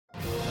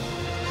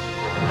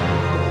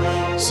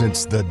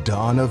Since the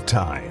dawn of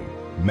time,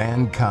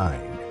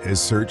 mankind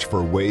has searched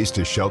for ways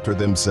to shelter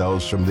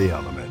themselves from the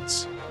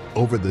elements.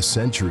 Over the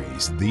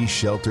centuries, these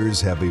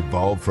shelters have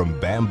evolved from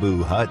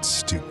bamboo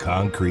huts to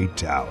concrete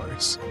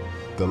towers.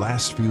 The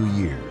last few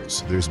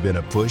years, there's been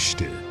a push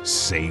to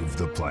save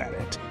the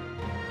planet.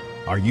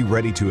 Are you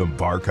ready to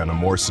embark on a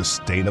more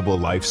sustainable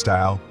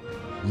lifestyle?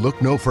 Look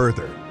no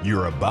further.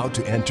 You're about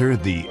to enter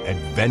the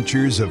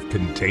adventures of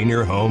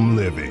container home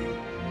living.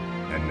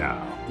 And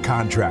now,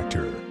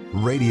 contractor,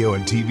 radio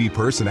and TV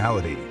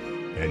personality,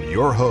 and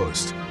your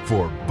host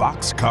for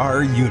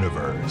Boxcar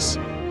Universe,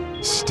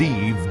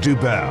 Steve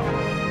Dubell.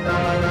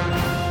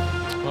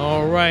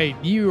 All right,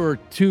 you are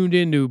tuned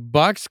into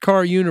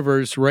Boxcar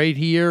Universe right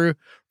here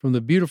from the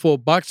beautiful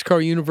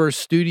Boxcar Universe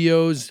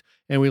studios,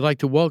 and we'd like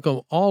to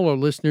welcome all our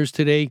listeners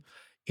today.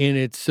 And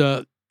it's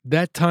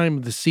that time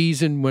of the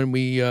season when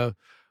we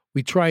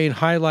try and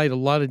highlight a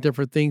lot of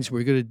different things.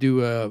 We're going to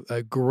do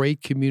a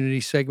great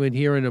community segment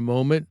here in a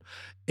moment.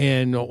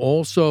 And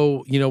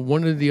also, you know,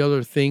 one of the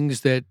other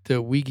things that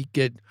we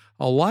get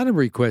a lot of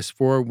requests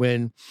for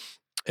when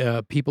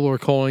people are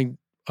calling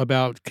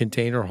about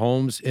container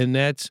homes, and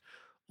that's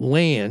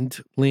land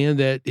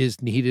that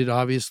is needed,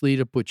 obviously,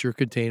 to put your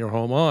container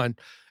home on.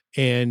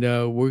 And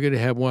we're going to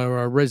have one of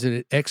our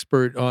resident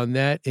expert on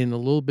that in a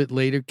little bit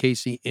later,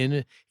 Casey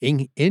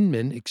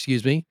Inman,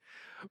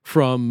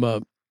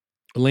 from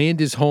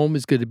Land is Home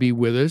is going to be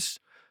with us.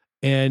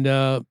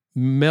 And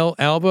Mel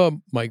Alva,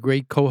 my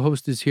great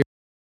co-host, is here.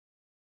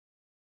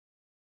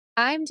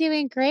 I'm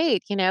doing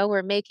great. You know,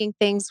 we're making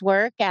things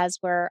work as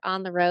we're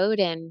on the road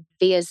and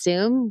via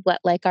Zoom,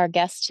 like our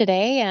guest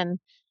today. And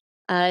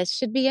it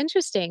should be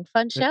interesting,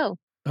 fun show.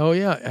 Oh,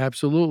 yeah,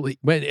 absolutely.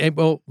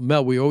 Well,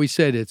 Mel, we always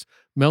said it's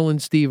Mel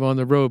and Steve on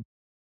the road.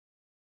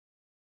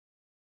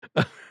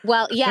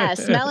 Well,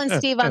 yes, Mel and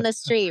Steve on the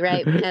street,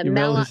 right? And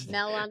Mel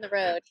on the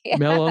road. Yes.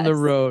 Mel on the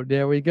road.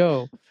 There we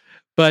go.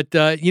 But,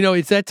 you know,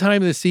 it's that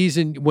time of the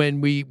season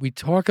when we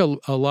talk a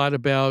lot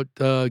about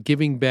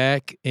giving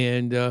back,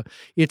 and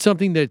it's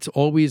something that's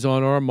always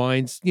on our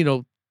minds, you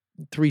know,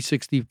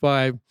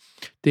 365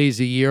 days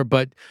a year.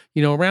 But,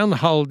 you know, around the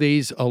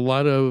holidays, a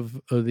lot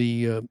of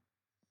the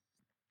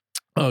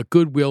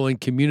goodwill and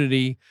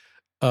community,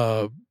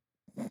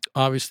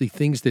 obviously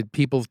things that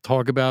people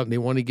talk about and they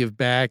want to give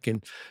back.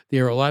 And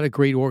there are a lot of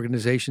great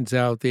organizations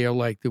out there,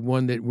 like the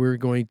one that we're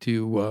going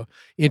to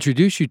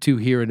introduce you to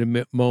here in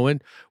a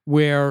moment,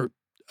 where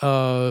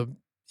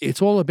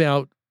it's all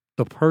about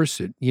the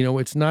person. You know,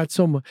 it's not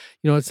so much,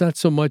 it's not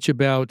so much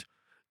about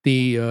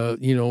the,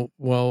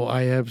 well,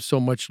 I have so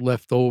much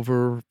left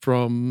over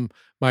from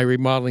my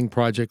remodeling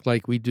project,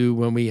 like we do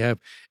when we have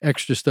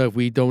extra stuff.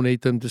 We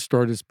donate them to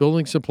Stardust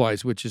Building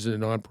Supplies, which is a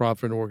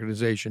nonprofit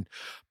organization.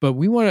 But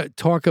we want to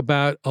talk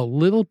about a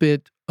little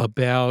bit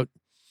about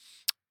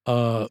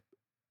a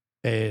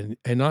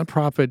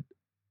nonprofit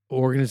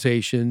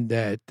organization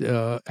that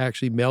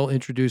actually Mel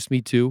introduced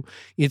me to.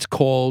 It's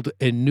called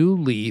A New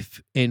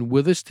Leaf. And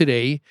with us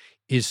today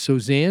is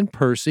Suzanne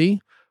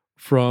Percy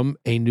from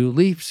A New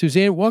Leaf.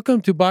 Suzanne, welcome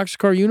to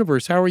Boxcar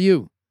Universe. How are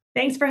you?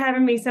 Thanks for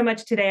having me so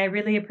much today. I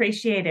really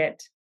appreciate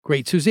it.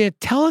 Great. Suzanne,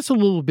 tell us a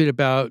little bit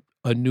about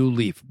A New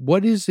Leaf.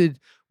 What is it?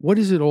 What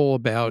is it all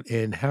about,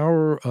 and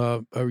how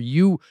are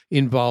you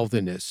involved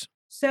in this?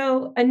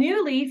 So, A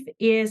New Leaf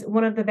is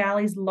one of the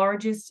Valley's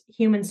largest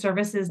human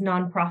services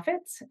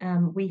nonprofits.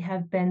 We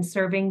have been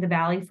serving the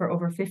Valley for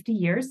over 50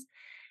 years,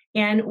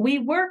 and we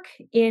work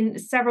in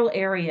several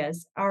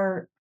areas.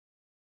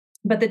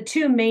 But the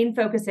two main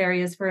focus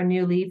areas for A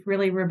New Leaf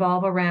really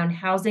revolve around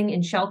housing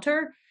and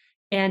shelter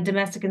and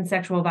domestic and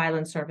sexual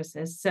violence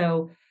services.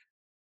 So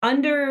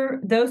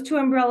under those two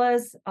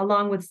umbrellas,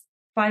 along with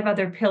 5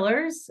 other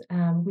pillars,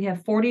 we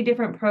have 40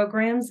 different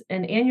programs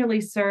and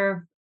annually serve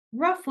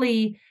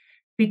roughly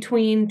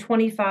between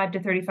 25 to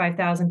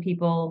 35,000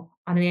 people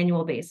on an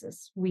annual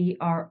basis. We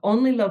are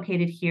only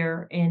located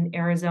here in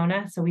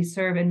Arizona, so we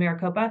serve in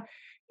Maricopa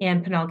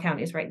and Pinal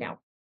counties right now.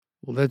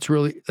 Well, that's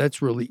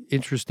really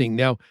interesting.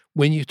 Now,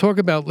 when you talk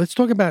about, let's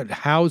talk about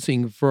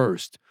housing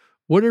first.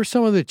 What are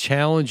some of the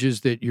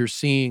challenges that you're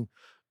seeing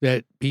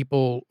that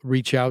people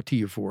reach out to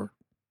you for?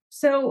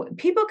 So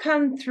people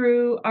come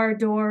through our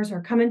doors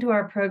or come into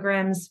our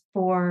programs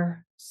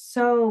for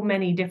so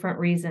many different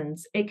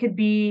reasons. It could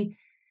be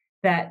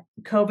that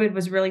COVID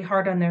was really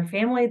hard on their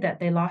family,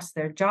 that they lost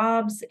their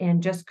jobs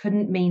and just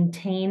couldn't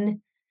maintain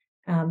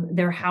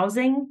their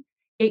housing.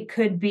 It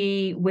could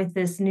be with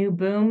this new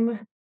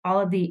boom,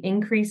 all of the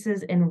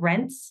increases in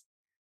rents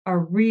are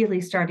really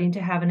starting to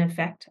have an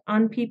effect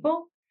on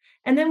people.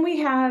 And then we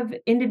have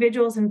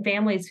individuals and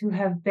families who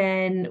have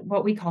been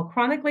what we call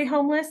chronically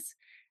homeless,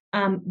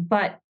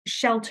 but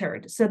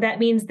sheltered. So that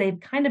means they've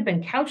kind of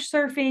been couch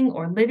surfing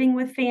or living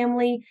with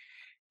family.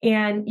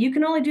 And you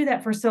can only do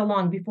that for so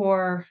long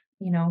before,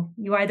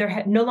 you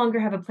either no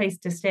longer have a place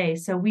to stay.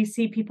 So we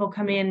see people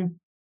come in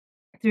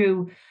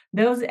through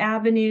those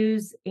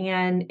avenues,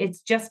 and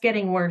it's just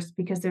getting worse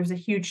because there's a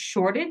huge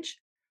shortage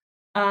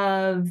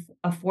of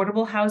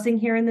affordable housing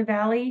here in the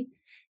Valley,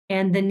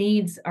 and the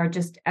needs are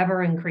just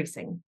ever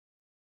increasing.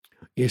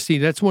 You see,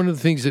 that's one of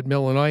the things that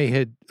Mel and I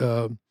had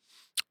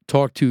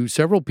talked to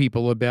several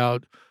people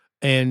about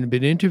and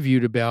been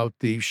interviewed about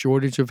the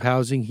shortage of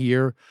housing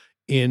here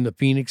in the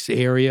Phoenix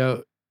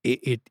area.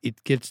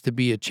 It gets to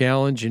be a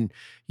challenge, and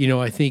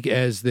I think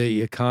as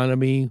the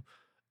economy,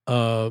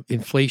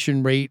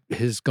 inflation rate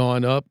has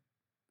gone up,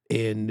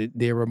 and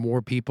there are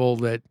more people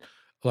that,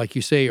 like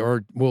you say,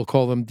 are we'll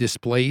call them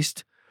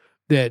displaced.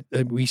 That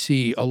we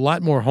see a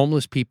lot more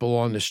homeless people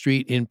on the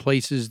street in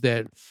places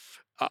that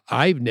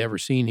I've never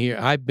seen here.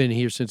 I've been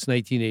here since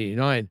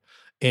 1989,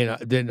 and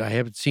then I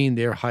haven't seen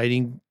they're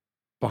hiding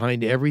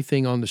behind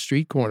everything on the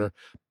street corner,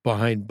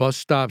 behind bus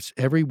stops,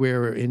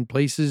 everywhere, in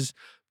places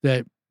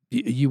that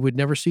you would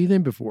never see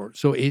them before.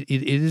 So it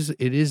is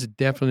a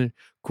definite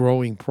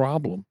growing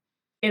problem.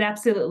 It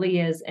absolutely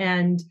is.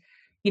 And,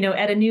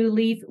 at A New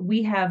Leaf,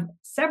 we have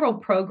several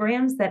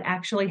programs that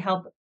actually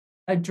help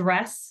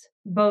address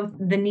both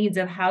the needs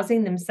of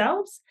housing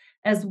themselves,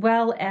 as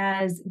well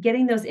as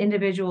getting those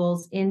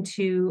individuals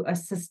into a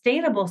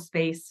sustainable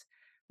space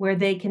where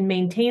they can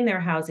maintain their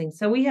housing.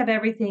 So we have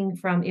everything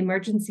from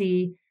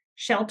emergency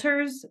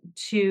shelters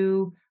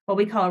to what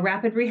we call a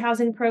rapid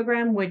rehousing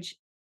program, which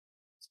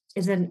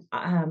is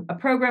a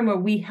program where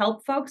we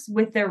help folks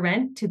with their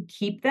rent to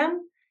keep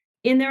them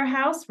in their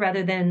house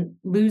rather than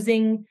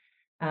losing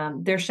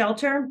their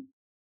shelter.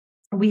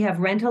 We have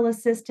rental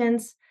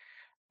assistance,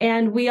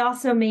 and we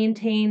also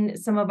maintain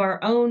some of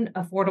our own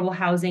affordable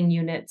housing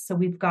units. So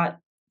we've got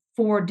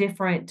 4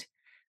 different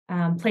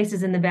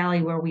places in the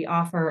valley where we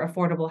offer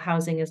affordable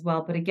housing as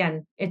well. But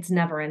again, it's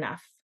never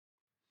enough.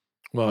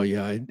 Well,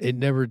 yeah, it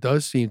never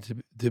does seem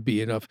to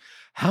be enough.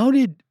 How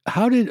did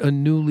a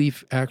new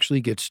leaf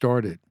actually get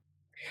started?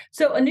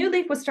 So, A New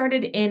Leaf was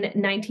started in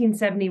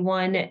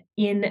 1971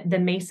 in the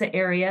Mesa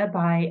area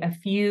by a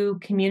few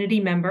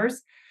community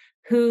members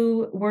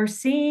who were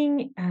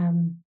seeing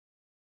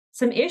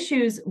some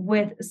issues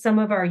with some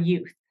of our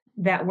youth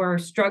that were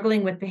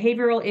struggling with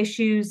behavioral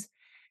issues.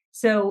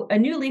 So, A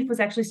New Leaf was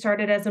actually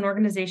started as an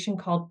organization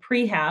called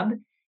Prehab,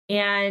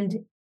 and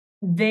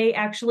they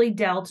actually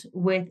dealt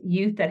with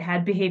youth that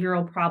had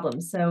behavioral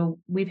problems. So,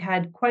 we've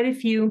had quite a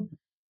few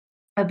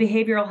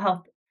behavioral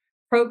health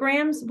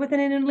programs within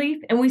a New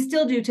Leaf, and we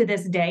still do to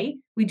this day.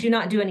 We do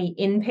not do any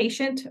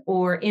inpatient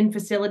or in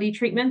facility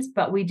treatments,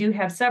 but we do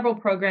have several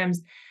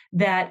programs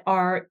that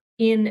are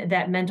in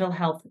that mental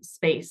health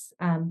space,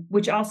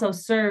 which also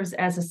serves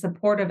as a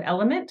supportive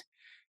element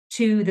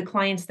to the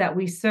clients that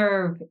we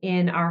serve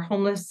in our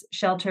homeless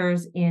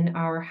shelters, in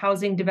our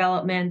housing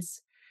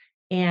developments,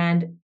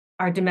 and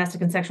our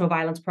domestic and sexual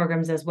violence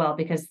programs as well,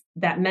 because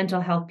that mental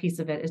health piece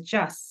of it is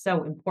just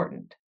so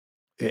important.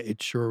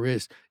 It sure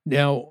is.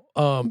 Now,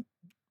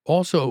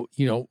 also,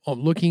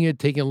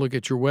 taking a look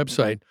at your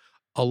website,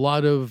 a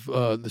lot of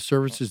the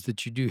services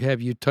that you do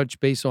have, you touch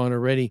base on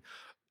already.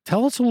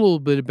 Tell us a little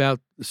bit about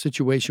the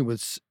situation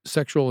with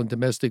sexual and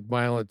domestic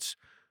violence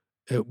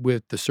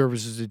with the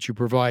services that you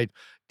provide.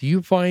 Do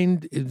you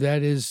find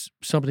that is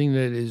something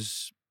that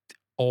is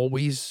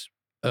always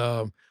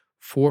uh,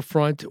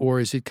 forefront, or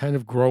is it kind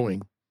of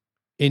growing?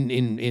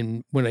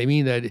 In when I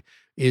mean that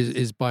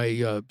is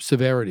by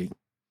severity,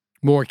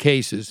 more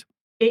cases.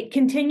 It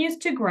continues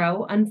to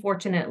grow,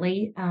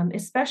 unfortunately,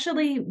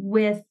 especially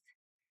with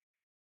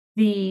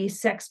the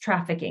sex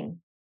trafficking.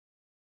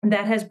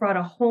 That has brought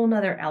a whole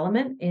nother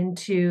element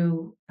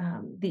into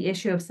the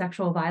issue of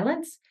sexual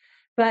violence.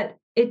 But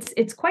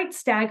it's quite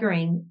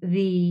staggering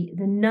the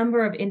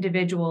number of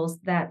individuals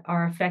that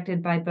are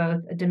affected by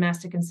both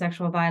domestic and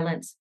sexual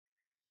violence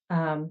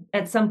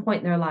at some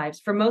point in their lives.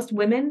 For most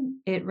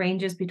women, it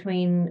ranges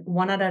between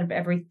 1 out of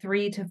every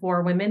 3 to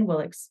 4 women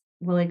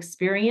will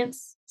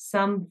experience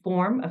some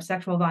form of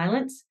sexual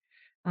violence.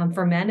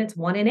 For men, it's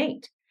 1 in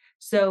 8.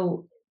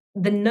 So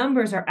the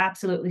numbers are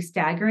absolutely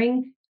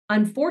staggering.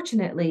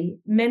 Unfortunately,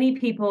 many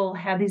people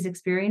have these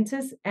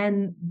experiences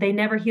and they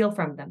never heal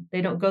from them.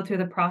 They don't go through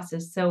the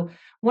process. So,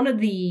 one of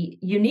the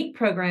unique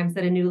programs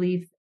that A New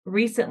Leaf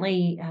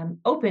recently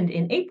opened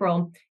in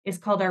April is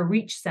called our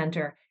Reach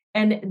Center.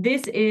 And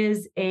this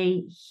is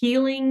a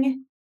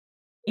healing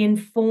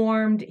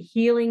informed,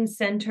 healing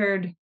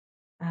centered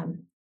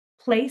um,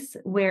 place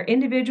where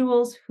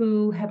individuals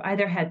who have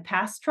either had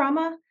past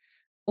trauma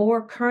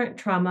or current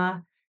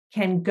trauma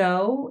can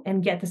go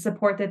and get the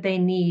support that they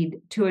need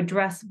to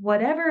address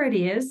whatever it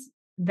is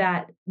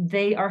that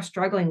they are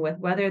struggling with,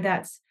 whether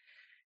that's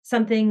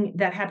something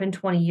that happened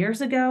 20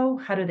 years ago,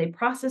 how do they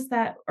process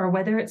that, or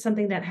whether it's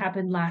something that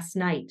happened last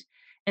night.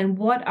 And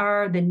what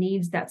are the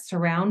needs that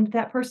surround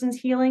that person's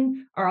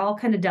healing are all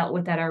kind of dealt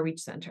with at our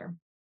Reach Center.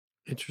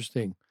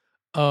 Interesting.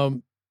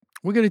 Um,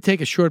 we're going to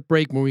take a short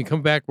break. When we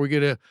come back, we're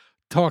going to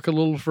talk a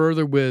little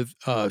further with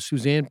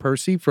Suzanne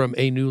Percy from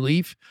A New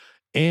Leaf,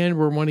 and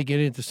we want to get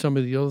into some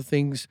of the other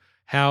things,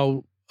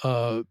 how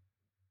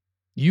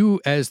you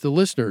as the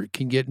listener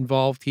can get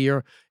involved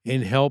here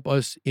and help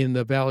us in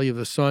the Valley of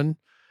the Sun,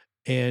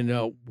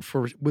 and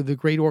for with a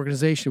great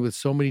organization with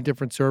so many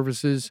different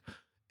services.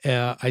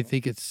 I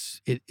think it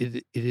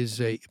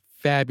is a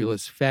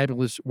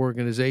fabulous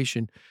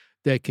organization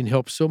that can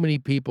help so many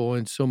people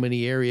in so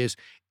many areas.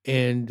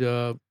 And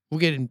we'll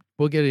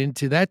get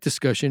into that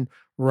discussion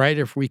right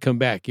after we come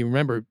back. You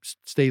remember,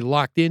 stay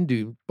locked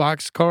into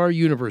Boxcar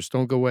Universe.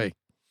 Don't go away.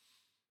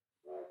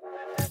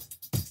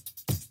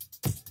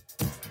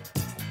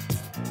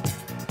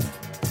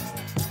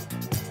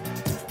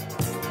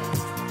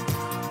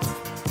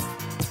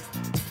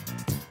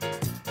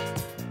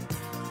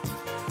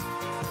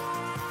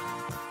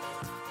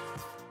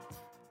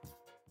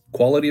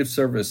 Quality of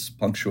service,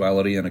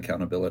 punctuality, and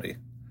accountability.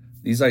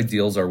 These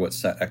ideals are what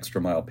set Extra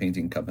Mile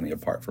Painting Company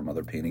apart from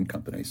other painting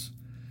companies.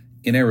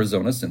 In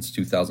Arizona since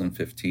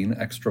 2015,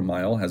 Extra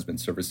Mile has been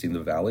servicing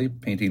the Valley,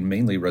 painting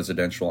mainly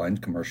residential and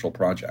commercial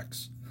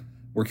projects.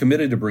 We're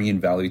committed to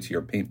bringing value to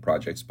your paint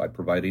projects by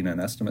providing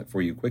an estimate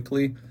for you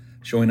quickly,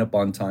 showing up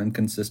on time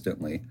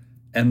consistently,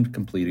 and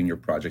completing your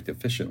project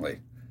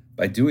efficiently.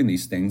 By doing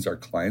these things, our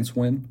clients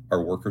win,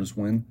 our workers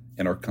win,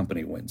 and our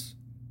company wins.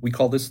 We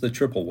call this the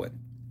triple win.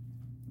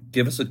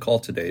 Give us a call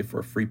today for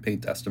a free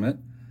paint estimate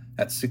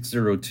at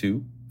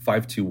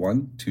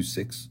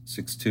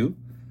 602-521-2662.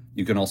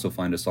 You can also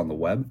find us on the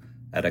web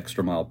at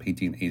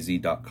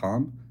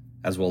extramilepaintingaz.com,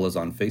 as well as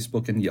on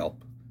Facebook and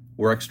Yelp.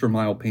 We're Extra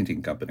Mile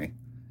Painting Company.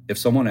 If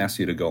someone asks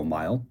you to go a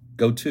mile,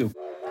 go two.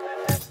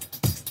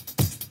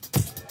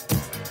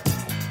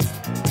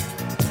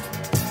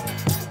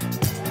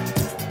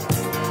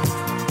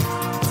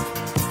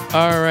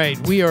 All right,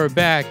 we are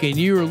back, and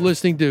you are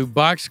listening to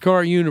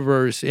Boxcar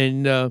Universe.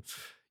 And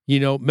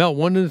Mel,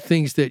 one of the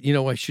things that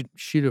I should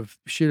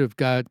have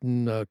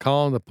gotten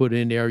Colin to put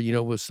in there,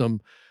 was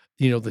some,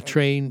 the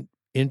train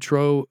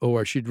intro, or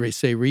I should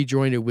say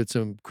rejoin it with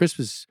some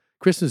Christmas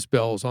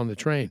bells on the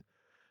train.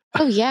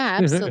 Oh yeah,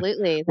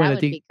 absolutely. That would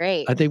be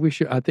great. I think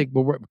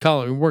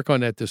Colin, we'll work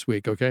on that this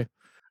week. Okay.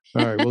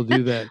 All right, we'll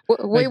do that.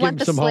 We want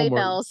the sleigh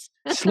bells.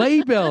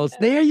 Sleigh bells.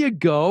 There you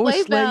go.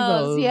 Sleigh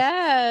bells.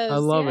 Yes. I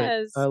love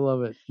it. I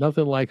love it.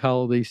 Nothing like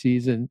holiday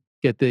season.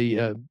 Get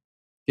the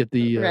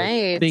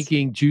right.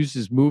 thinking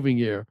juices moving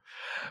here.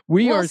 I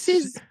was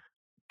just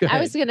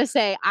going to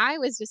say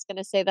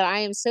that I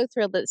am so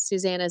thrilled that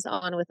Suzanne is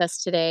on with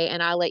us today,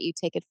 and I'll let you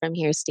take it from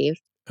here,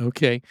 Steve.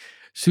 Okay.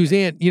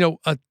 Suzanne,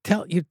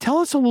 tell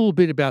us a little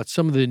bit about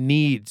some of the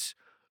needs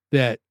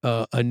that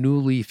a New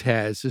Leaf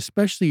has,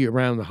 especially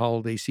around the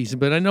holiday season.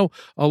 But I know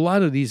a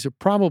lot of these are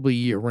probably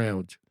year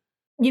round.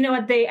 You know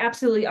what? They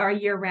absolutely are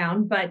year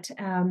round. But,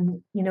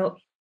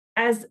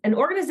 as an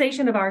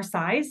organization of our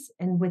size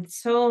and with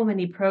so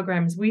many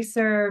programs, we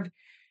serve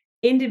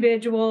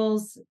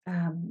individuals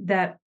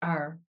that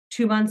are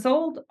 2 months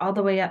old all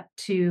the way up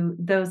to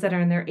those that are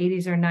in their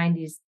 80s or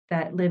 90s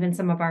that live in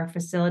some of our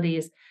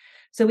facilities.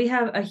 So we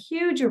have a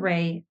huge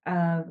array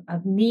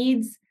of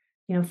needs.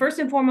 First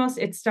and foremost,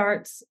 it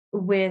starts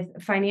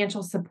with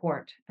financial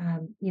support.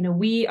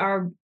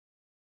 We're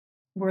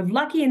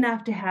lucky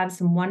enough to have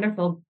some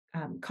wonderful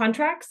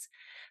contracts,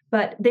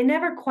 but they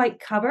never quite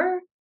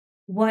cover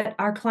what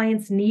our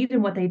clients need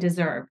and what they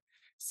deserve.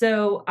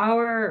 So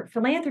our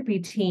philanthropy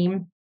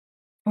team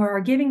or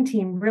our giving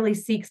team really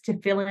seeks to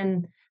fill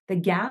in the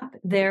gap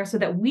there so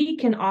that we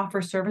can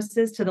offer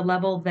services to the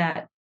level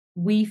that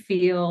we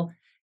feel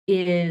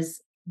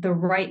is the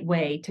right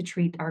way to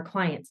treat our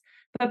clients.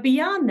 But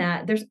beyond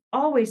that, there's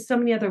always so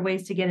many other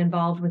ways to get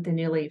involved with the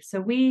New Leaf. So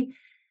we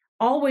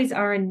always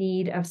are in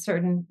need of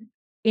certain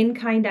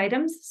in-kind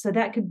items. So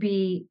that could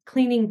be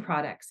cleaning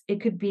products. It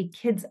could be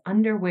kids'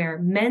 underwear,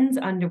 men's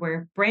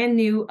underwear, brand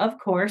new, of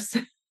course.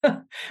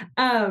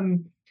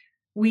 Laundry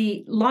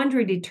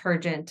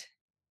detergent,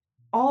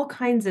 all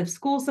kinds of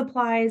school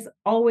supplies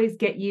always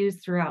get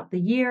used throughout the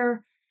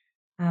year.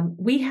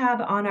 We have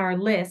on our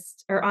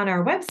list or on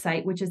our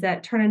website, which is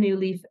at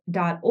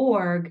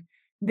turnanewleaf.org,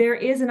 there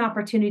is an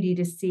opportunity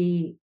to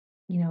see,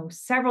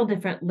 several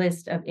different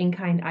lists of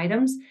in-kind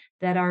items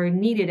that are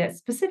needed at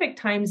specific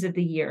times of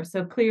the year.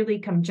 So clearly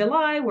come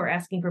July, we're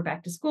asking for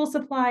back to school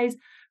supplies.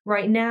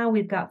 Right now,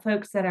 we've got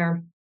folks that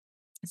are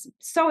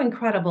so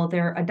incredible.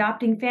 They're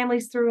adopting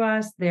families through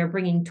us. They're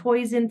bringing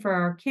toys in for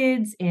our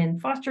kids in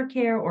foster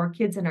care or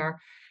kids in our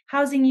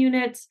housing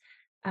units.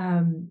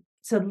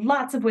 So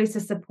lots of ways to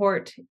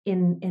support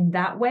in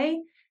that way.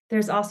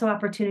 There's also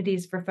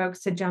opportunities for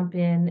folks to jump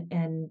in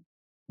and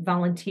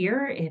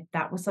volunteer if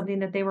that was something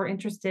that they were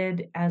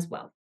interested as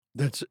well.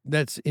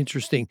 That's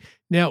interesting.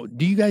 Now,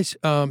 do you guys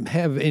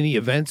have any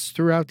events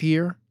throughout the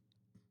year?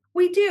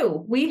 We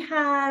do. We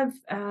have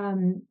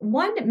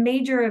one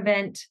major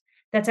event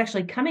that's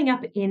actually coming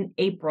up in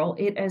April.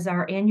 It is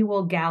our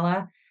annual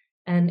gala,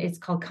 and it's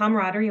called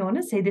Camaraderie. I want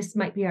to say this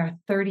might be our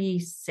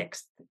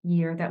 36th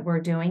year that we're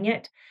doing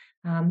it.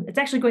 It's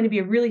actually going to be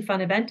a really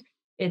fun event.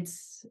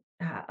 It's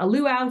a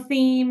luau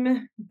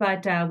theme,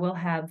 but we'll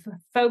have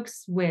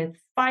folks with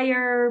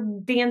fire,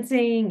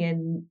 dancing,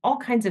 and all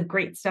kinds of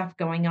great stuff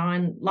going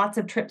on. Lots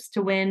of trips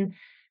to win.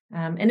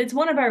 And it's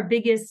one of our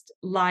biggest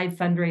live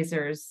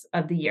fundraisers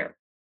of the year.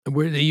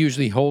 Where do they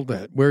usually hold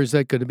that? Where is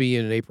that going to be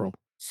in April?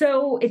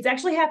 So it's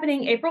actually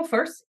happening April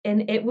 1st,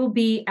 and it will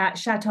be at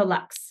Chateau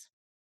Lux.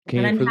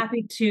 And I'm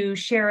happy to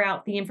share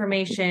out the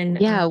information.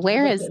 Yeah,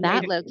 where is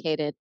that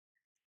located?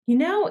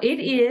 It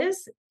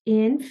is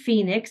in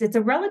Phoenix. It's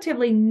a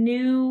relatively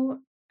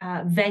new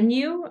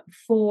venue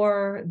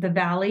for the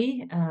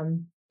Valley.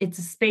 It's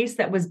a space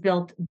that was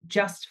built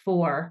just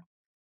for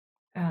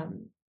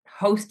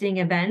hosting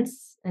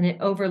events, and it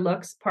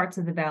overlooks parts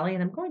of the Valley.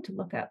 And I'm going to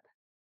look up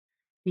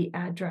the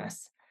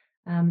address.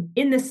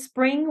 In the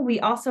spring, we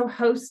also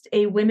host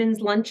a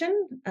women's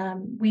luncheon.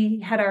 We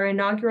had our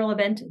inaugural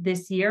event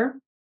this year,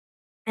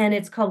 and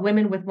it's called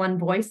Women with One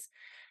Voice.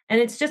 And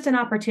it's just an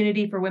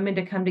opportunity for women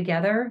to come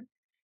together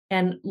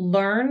and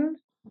learn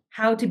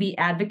how to be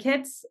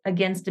advocates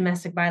against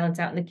domestic violence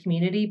out in the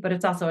community. But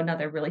it's also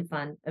another really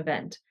fun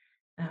event.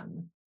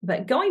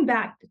 But going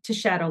back to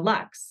Shadow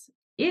Luxe,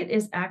 it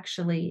is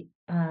actually,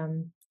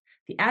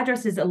 the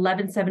address is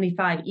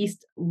 1175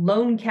 East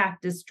Lone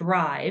Cactus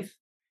Drive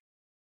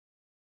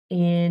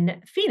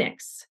in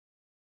Phoenix.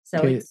 So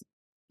Okay,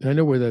 I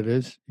know where that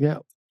is. Yeah.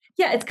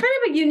 yeah, it's kind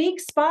of a unique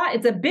spot.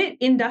 It's a bit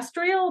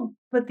industrial,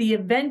 but the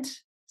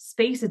event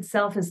space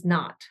itself is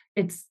not.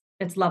 It's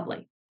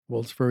lovely.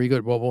 Well, it's very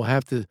good. Well, we'll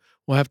have to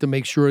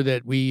make sure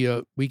that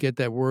we get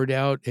that word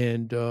out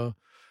and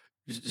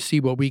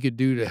see what we could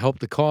do to help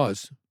the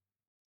cause.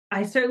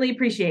 I certainly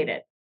appreciate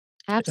it.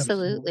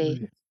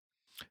 Absolutely.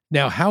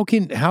 Now, how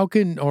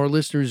can our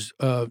listeners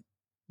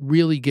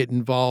really get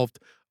involved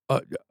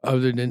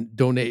other than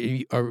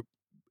donate or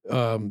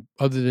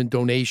other than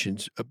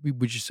donations?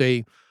 Would you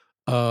say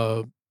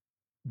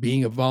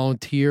being a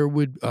volunteer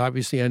would,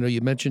 obviously, I know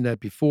you mentioned that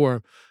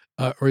before.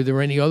 Are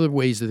there any other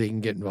ways that they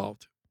can get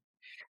involved?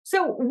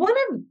 So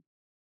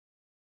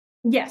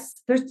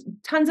yes, there's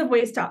tons of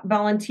ways to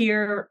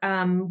volunteer.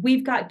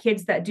 We've got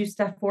kids that do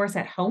stuff for us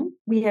at home.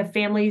 We have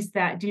families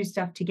that do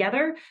stuff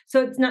together.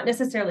 So it's not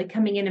necessarily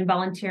coming in and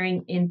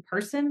volunteering in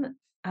person.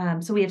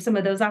 So we have some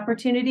of those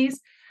opportunities.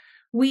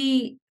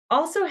 We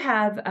also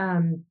have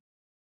a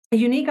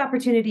unique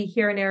opportunity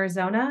here in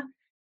Arizona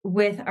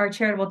with our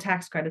charitable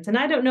tax credits. And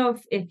I don't know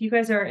if you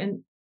guys are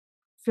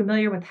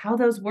familiar with how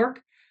those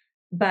work,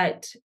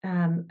 but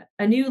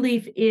A New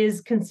Leaf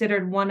is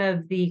considered one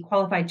of the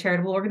qualified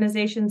charitable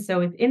organizations.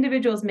 So if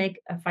individuals make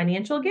a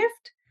financial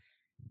gift,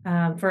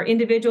 for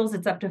individuals,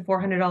 it's up to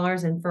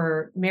 $400. And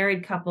for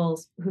married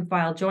couples who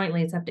file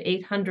jointly, it's up to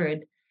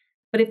 $800.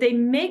 But if they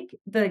make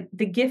the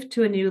gift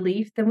to A New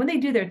Leaf, then when they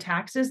do their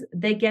taxes,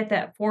 they get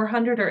that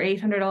 $400 or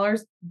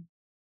 $800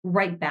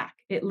 right back.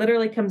 It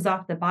literally comes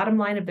off the bottom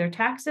line of their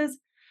taxes,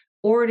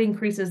 or it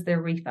increases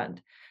their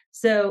refund.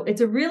 So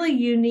it's a really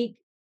unique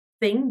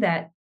thing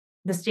that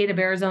the state of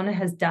Arizona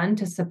has done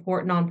to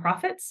support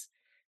nonprofits.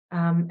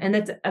 And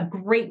that's a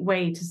great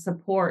way to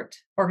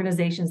support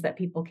organizations that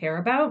people care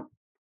about.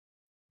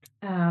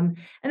 And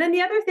then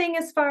the other thing,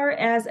 as far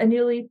as A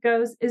New Leaf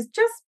goes, is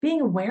just being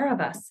aware of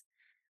us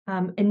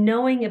and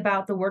knowing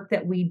about the work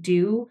that we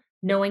do,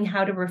 knowing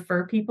how to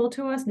refer people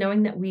to us,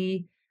 knowing that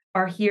we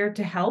are here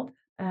to help.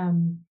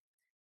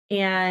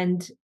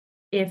 And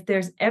if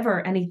there's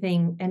ever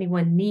anything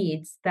anyone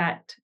needs,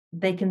 that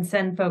they can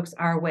send folks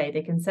our way.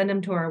 They can send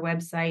them to our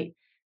website.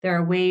 There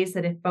are ways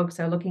that if folks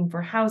are looking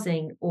for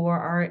housing or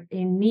are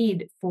in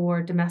need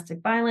for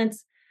domestic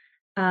violence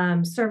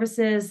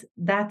services,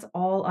 that's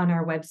all on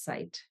our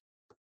website.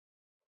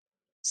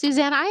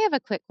 Suzanne, I have a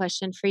quick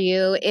question for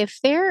you.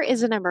 If there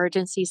is an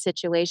emergency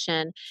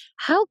situation,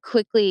 how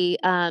quickly,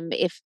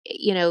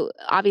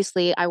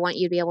 obviously, I want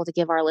you to be able to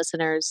give our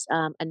listeners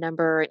a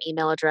number, an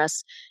email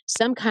address,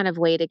 some kind of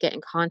way to get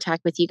in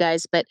contact with you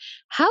guys. But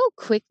how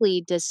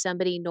quickly does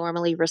somebody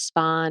normally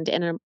respond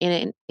in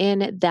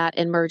that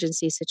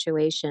emergency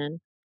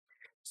situation?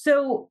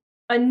 So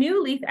A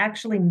New Leaf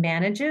actually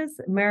manages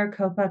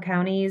Maricopa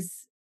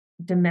County's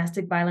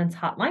domestic violence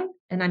hotline,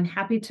 and I'm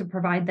happy to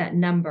provide that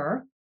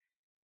number.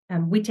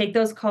 We take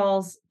those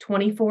calls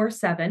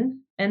 24/7,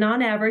 and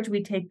on average,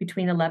 we take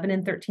between 11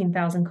 and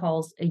 13,000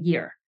 calls a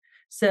year.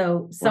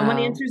 So someone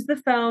Wow. answers the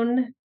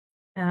phone.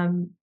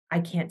 I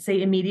can't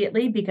say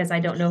immediately because I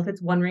don't know if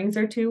it's one rings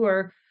or two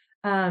or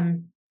how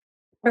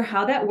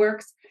that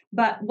works.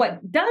 But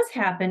what does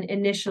happen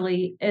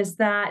initially is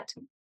that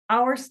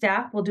our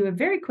staff will do a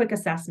very quick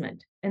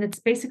assessment, and it's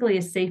basically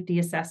a safety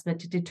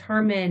assessment to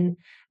determine,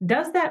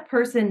 does that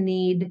person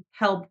need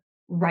help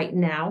right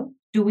now?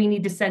 Do we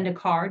need to send a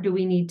car? Do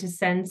we need to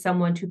send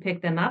someone to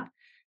pick them up?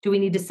 Do we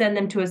need to send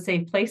them to a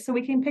safe place so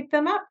we can pick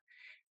them up?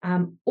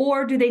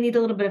 Or do they need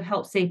a little bit of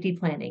help safety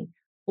planning?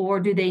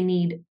 Or do they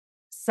need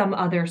some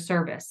other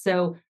service?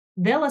 So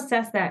they'll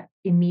assess that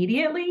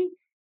immediately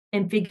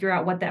and figure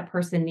out what that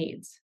person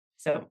needs.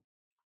 So,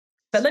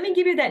 but let me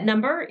give you that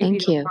number if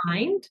Thank you you. don't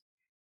mind.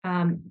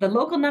 The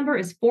local number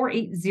is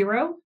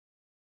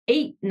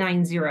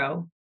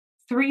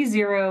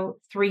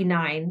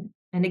 480-890-3039.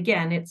 And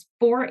again, it's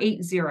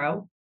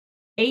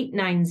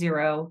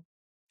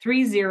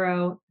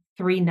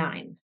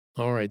 480-890-3039.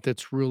 All right,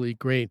 that's really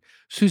great.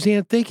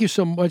 Suzanne, thank you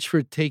so much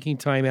for taking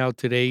time out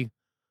today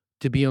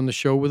to be on the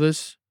show with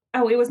us.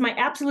 Oh, it was my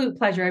absolute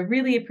pleasure. I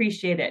really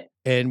appreciate it.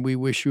 And we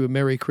wish you a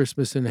Merry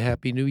Christmas and a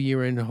Happy New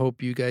Year, and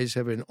hope you guys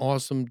have an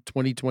awesome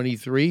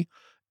 2023.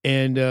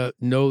 And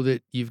know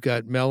that you've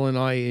got Mel and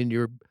I in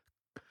your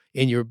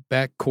in your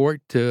back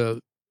court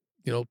to,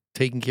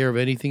 taking care of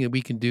anything that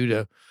we can do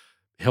to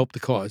help the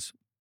cause.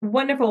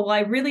 Wonderful. Well, I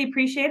really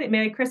appreciate it.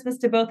 Merry Christmas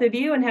to both of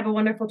you and have a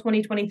wonderful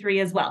 2023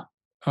 as well.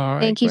 All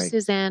right, Thank you, great.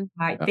 Suzanne.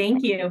 All right. Uh,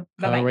 Thank you.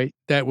 Bye-bye. All right.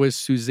 That was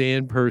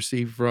Suzanne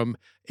Percy from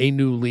A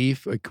New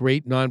Leaf, a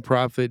great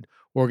nonprofit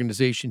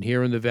organization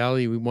here in the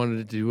Valley. We wanted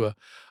to do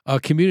a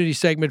community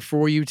segment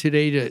for you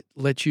today to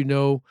let you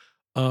know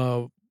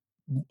a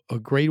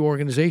great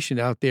organization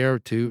out there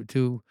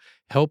to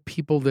help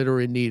people that are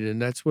in need.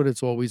 And that's what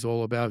it's always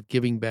all about,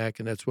 giving back.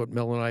 And that's what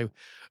Mel and I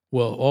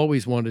will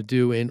always want to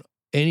do in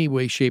any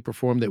way, shape, or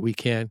form that we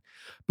can.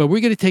 But we're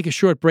going to take a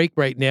short break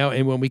right now.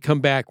 And when we come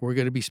back, we're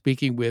going to be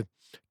speaking with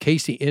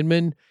Casey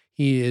Inman.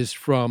 He is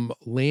from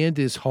Land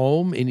is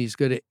Home, and he's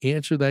going to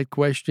answer that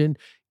question.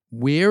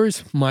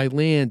 Where's my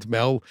land,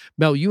 Mel?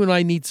 Mel, you and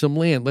I need some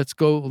land. Let's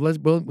go.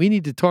 We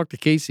need to talk to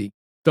Casey.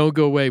 Don't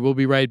go away. We'll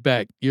be right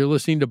back. You're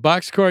listening to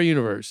Boxcar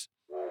Universe.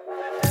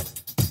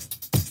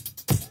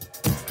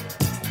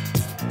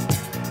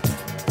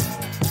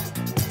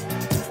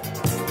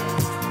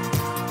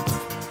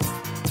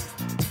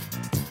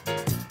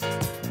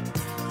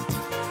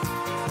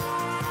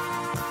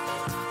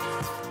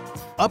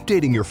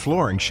 Updating your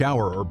flooring,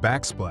 shower, or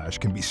backsplash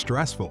can be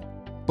stressful.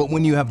 But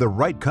when you have the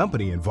right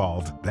company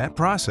involved, that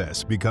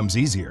process becomes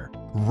easier.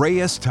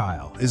 Reyes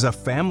Tile is a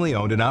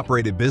family-owned and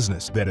operated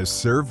business that has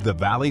served the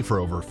Valley for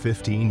over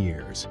 15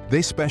 years.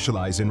 They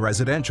specialize in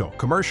residential,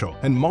 commercial,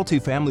 and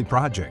multifamily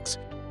projects.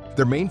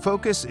 Their main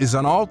focus is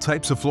on all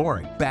types of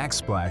flooring,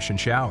 backsplash, and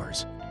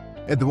showers.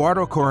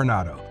 Eduardo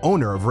Coronado,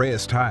 owner of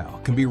Reyes Tile,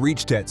 can be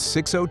reached at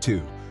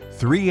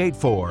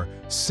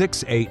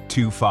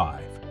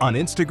 602-384-6825. On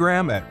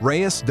Instagram at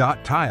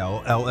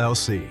Reyes.Tile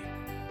LLC.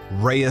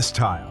 Reyes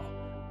Tile.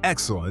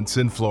 Excellence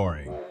in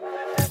flooring.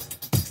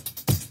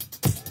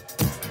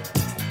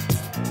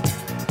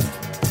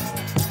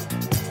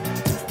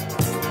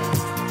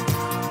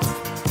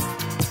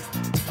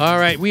 All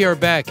right, we are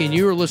back, and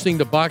you are listening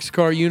to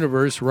Boxcar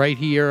Universe right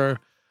here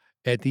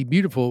at the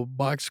beautiful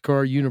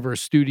Boxcar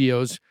Universe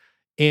Studios.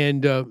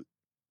 And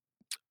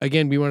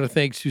again, we want to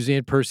thank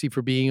Suzanne Percy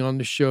for being on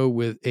the show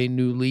with A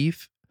New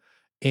Leaf.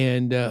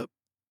 And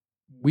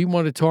we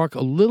want to talk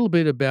a little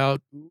bit about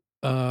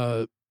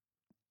the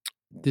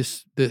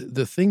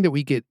thing that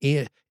we get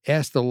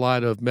asked a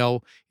lot of,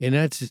 Mel, and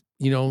that's,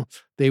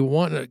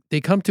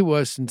 they come to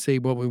us and say,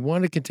 well, we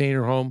want a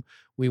container home.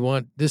 We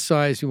want this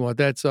size. We want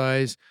that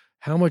size.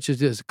 How much does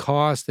this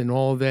cost and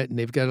all of that? And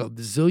they've got a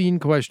zillion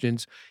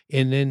questions.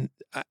 And then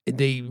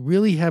they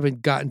really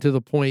haven't gotten to the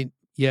point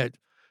yet.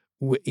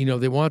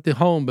 They want the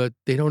home, but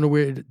they don't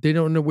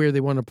know where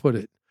they want to put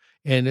it.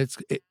 And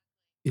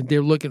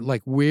they're looking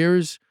like,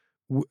 where's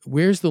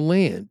the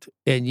land?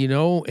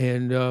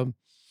 And,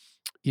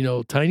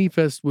 Tiny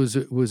Fest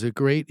was a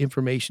great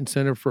information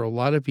center for a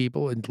lot of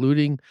people,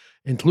 including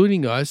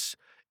us.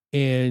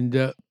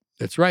 And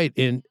that's right.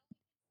 And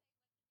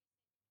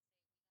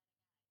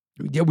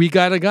yeah, we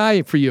got a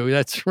guy for you.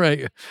 That's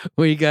right.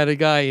 We got a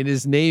guy, and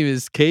his name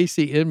is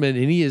Casey Inman,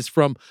 and he is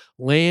from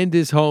Land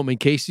is Home. And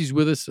Casey's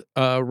with us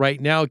right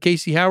now.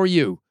 Casey, how are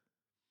you?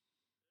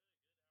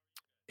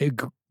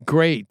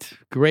 Great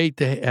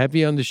to have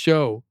you on the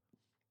show.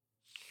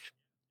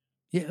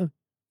 Yeah.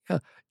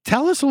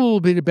 Tell us a little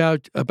bit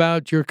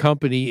about your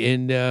company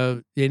and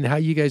how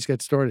you guys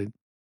got started.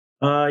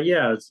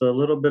 Yeah, it's a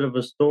little bit of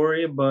a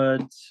story,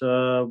 but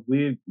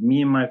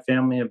me and my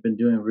family have been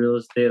doing real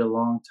estate a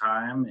long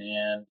time,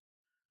 and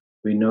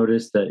we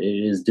noticed that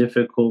it is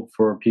difficult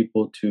for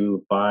people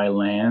to buy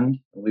land.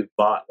 We've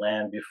bought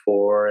land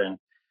before, and it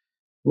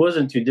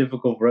wasn't too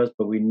difficult for us,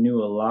 but we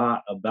knew a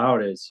lot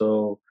about it.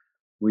 So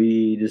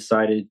we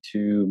decided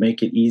to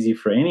make it easy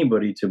for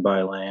anybody to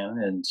buy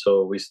land. And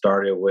so we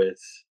started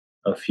with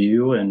a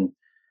few and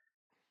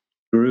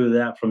grew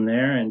that from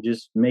there, and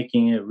just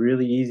making it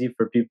really easy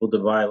for people to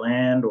buy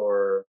land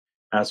or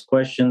ask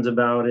questions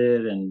about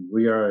it. And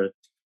we are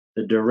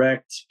the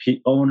direct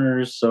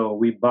owners, so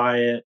we buy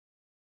it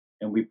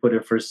and we put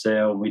it for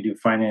sale, and we do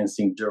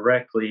financing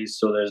directly,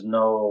 so there's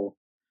no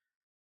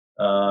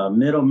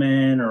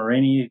middleman or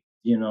any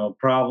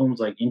problems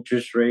like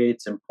interest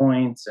rates and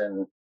points.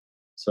 And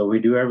so we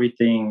do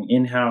everything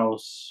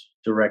in-house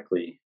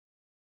directly,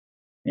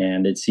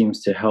 and it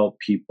seems to help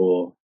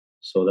people.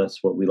 So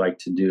that's what we like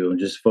to do, and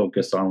just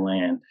focus on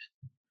land.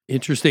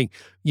 Interesting.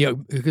 Yeah,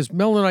 because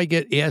Mel and I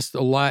get asked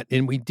a lot,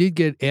 and we did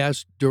get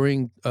asked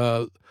during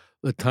the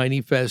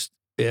Tiny Fest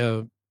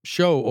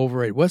show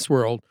over at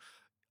Westworld,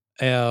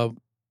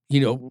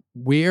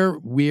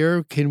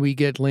 where can we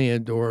get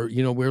land? Or,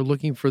 we're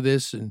looking for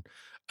this. And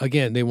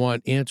again, they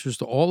want answers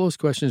to all those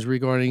questions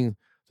regarding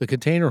the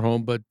container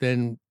home, but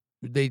then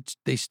they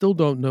still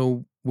don't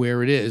know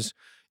where it is.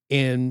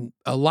 And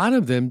a lot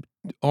of them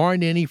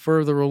aren't any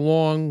further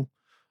along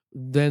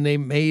than they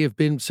may have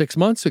been 6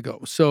 months ago.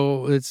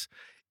 So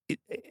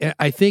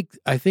I think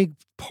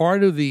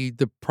part of the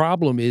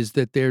problem is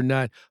that they're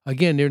not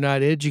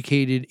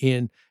educated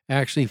in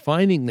actually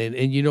finding land.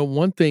 And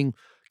one thing,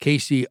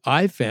 Casey,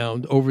 I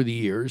found over the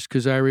years,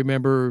 because I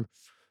remember,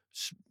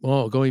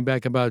 going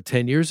back about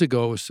 10 years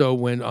ago or so,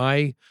 when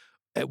I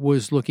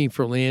was looking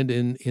for land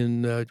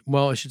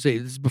well, I should say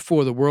this is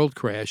before the world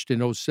crashed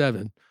in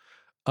 '07.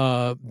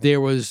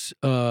 There was,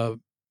 a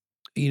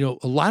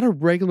lot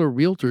of regular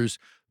realtors,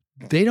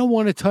 they don't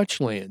want to touch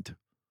land.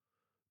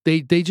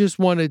 They just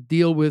want to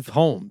deal with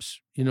homes.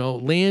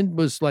 Land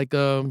was like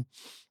a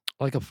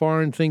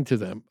foreign thing to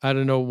them. I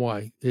don't know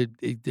why.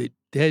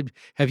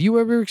 Have you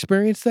ever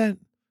experienced that?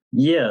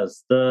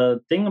 Yes,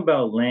 the thing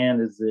about land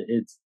is that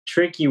it's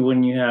tricky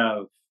when you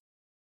have,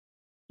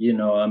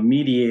 a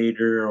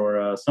mediator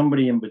or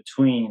somebody in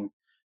between.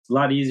 It's a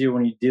lot easier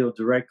when you deal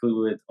directly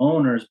with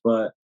owners,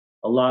 but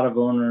a lot of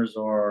owners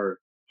are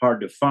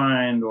hard to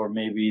find, or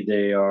maybe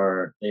they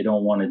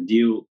don't want to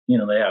deal.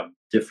 They have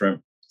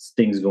different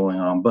things going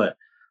on, but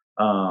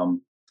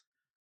um,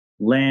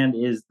 land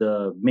is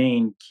the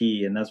main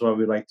key, and that's why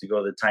we like to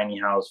go to the tiny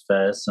house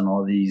fest and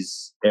all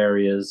these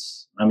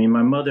areas. I mean,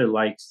 my mother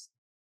likes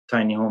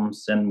tiny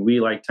homes, and we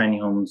like tiny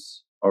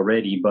homes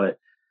already, but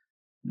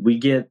we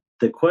get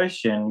the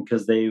question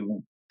because they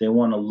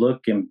want to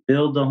look and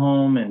build a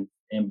home, and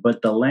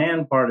but the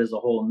land part is a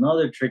whole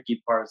nother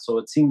tricky part. So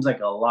it seems like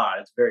a lot.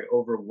 It's very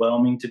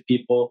overwhelming to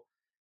people,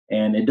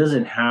 and it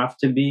doesn't have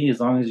to be, as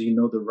long as you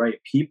know the right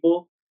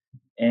people.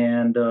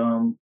 And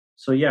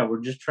so yeah,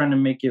 we're just trying to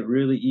make it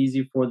really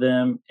easy for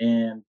them,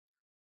 and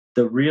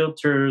the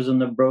realtors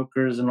and the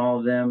brokers and all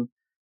of them,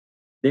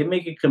 they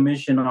make a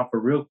commission off a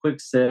real quick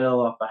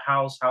sale, off a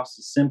house. House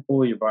is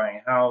simple. You're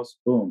buying a house,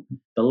 boom.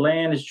 The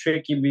land is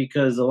tricky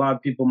because a lot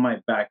of people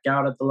might back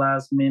out at the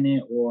last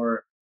minute,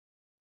 or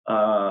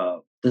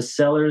the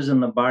sellers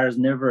and the buyers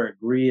never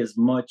agree as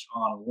much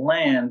on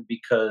land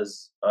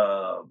because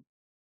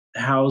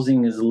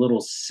housing is a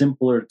little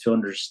simpler to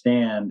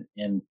understand,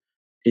 and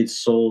it's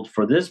sold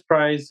for this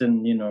price,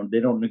 and they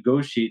don't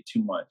negotiate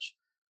too much.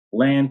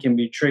 Land can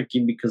be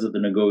tricky because of the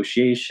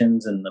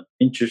negotiations and the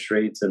interest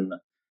rates and the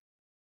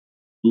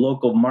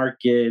local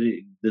market,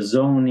 the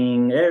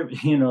zoning,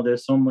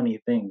 there's so many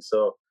things.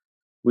 So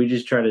we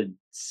just try to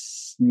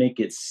make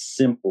it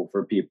simple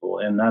for people,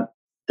 and that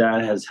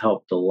has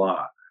helped a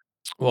lot.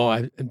 Well,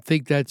 I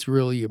think that's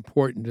really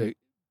important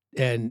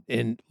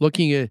and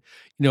looking at,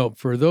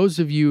 for those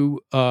of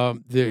you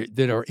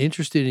that are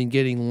interested in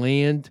getting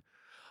land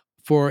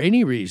for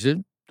any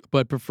reason,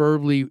 but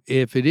preferably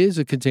if it is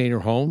a container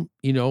home,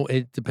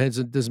 it depends.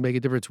 It doesn't make a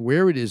difference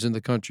where it is in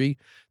the country.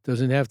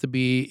 Doesn't have to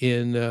be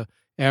in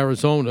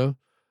Arizona.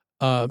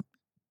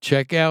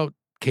 Check out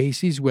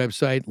Casey's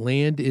website,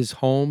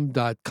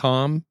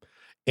 landishome.com.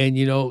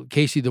 And,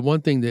 Casey, the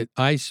one thing that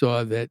I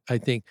saw that I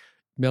think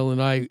Mel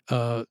and I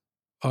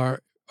are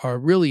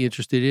really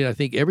interested in, I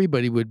think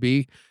everybody would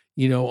be,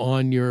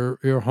 on your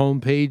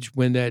homepage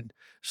when that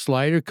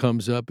slider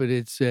comes up and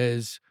it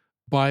says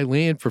buy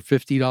land for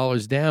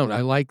 $50 down.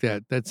 I like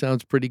that. That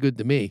sounds pretty good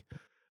to me.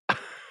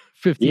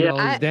 $50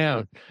 I, down.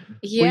 What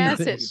do you yes,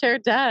 it think? sure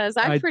does.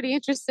 I'm I pretty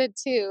interested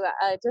too.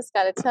 I just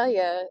got to tell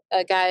you,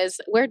 guys,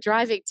 we're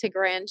driving to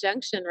Grand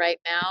Junction right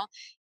now,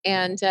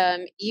 and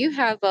you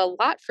have a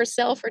lot for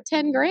sale for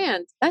 10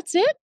 grand. That's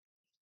it.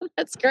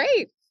 That's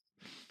great.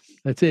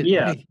 That's it.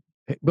 Yeah,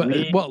 But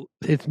we well,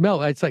 it's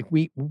Mel. It's like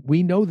we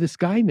know this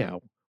guy now.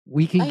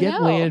 We can I get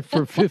know. land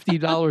for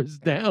 $50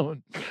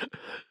 down.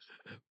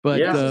 But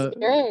yeah, This is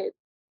great.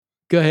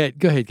 go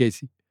ahead,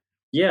 Casey.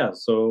 yeah.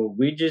 So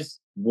we just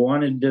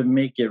wanted to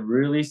make it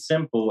really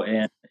simple,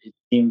 and it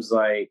seems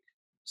like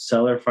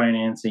seller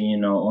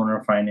financing,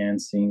 owner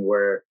financing,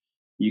 where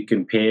you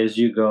can pay as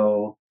you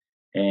go,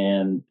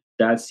 and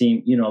that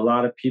seems, a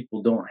lot of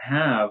people don't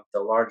have the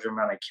larger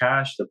amount of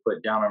cash to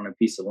put down on a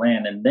piece of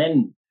land and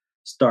then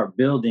start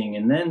building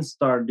and then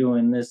start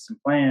doing this and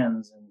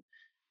plans. And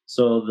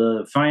so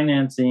the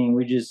financing,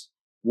 we just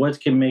what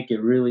can make it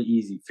really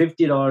easy.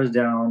 $50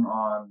 down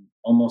on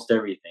almost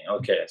everything.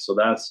 Okay, so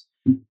that's,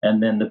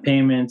 and then the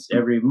payments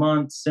every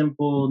month,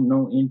 simple,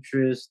 no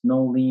interest,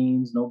 no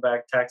liens, no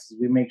back taxes.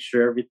 We make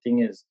sure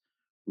everything is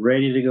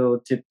ready to go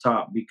tip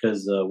top,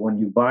 because when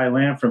you buy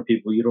land from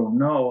people, you don't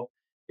know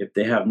if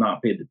they have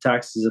not paid the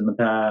taxes in the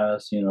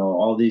past,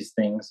 all these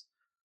things.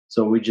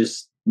 So we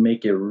just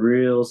make it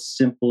real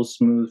simple,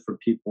 smooth for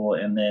people.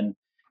 And then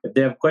if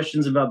they have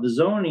questions about the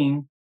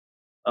zoning,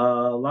 a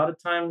lot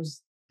of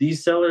times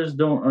these sellers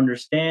don't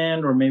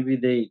understand, or maybe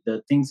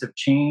the things have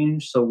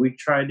changed. So we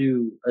try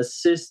to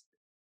assist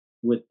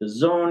with the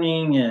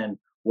zoning and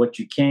what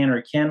you can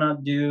or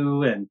cannot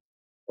do, and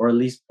or at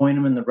least point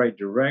them in the right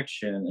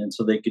direction, and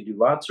so they could do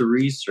lots of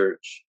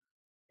research.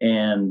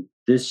 And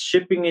this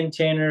shipping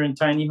container and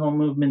tiny home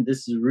movement,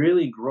 this is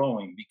really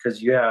growing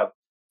because you have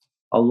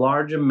a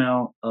large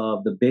amount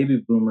of the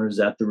baby boomers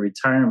at the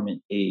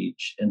retirement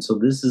age, and so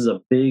this is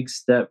a big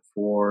step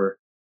for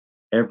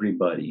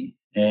everybody,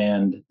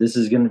 and this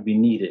is going to be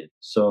needed.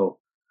 So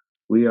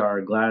we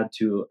are glad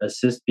to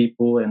assist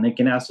people, and they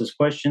can ask us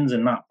questions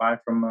and not buy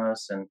from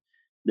us, and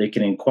they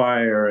can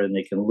inquire and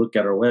they can look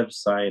at our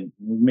website.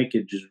 We make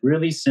it just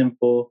really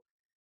simple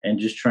and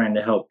just trying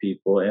to help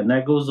people, and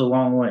that goes a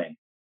long way.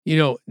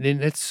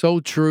 And that's so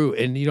true.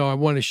 And I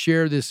want to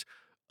share this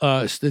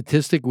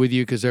statistic with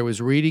you because I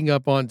was reading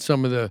up on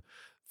some of the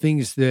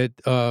things that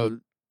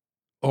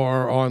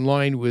are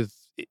online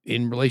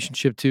in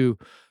relationship to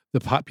the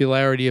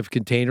popularity of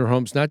container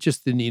homes, not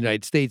just in the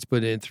United States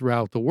but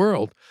throughout the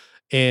world.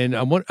 And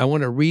I want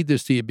to read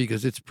this to you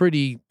because it's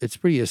pretty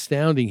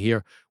astounding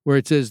here, where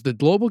it says the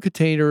global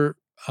container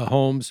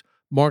homes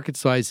market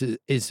size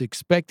is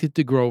expected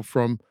to grow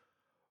from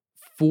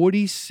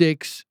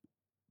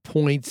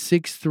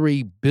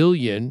 46.63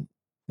 billion,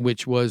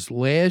 which was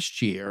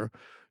last year,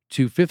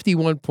 to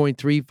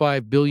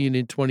 51.35 billion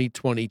in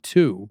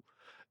 2022.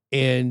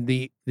 And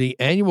the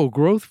annual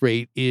growth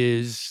rate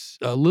is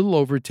a little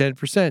over 10%,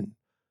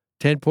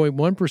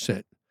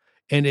 10.1%.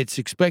 And it's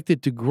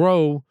expected to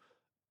grow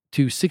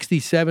to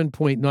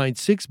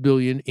 67.96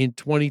 billion in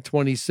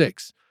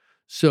 2026.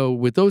 So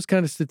with those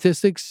kind of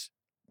statistics,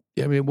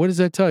 I mean, what does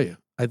that tell you?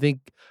 I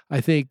think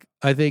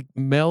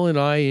Mel and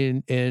I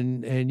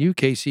and you,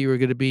 Casey, are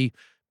going to be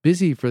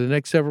busy for the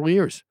next several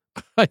years.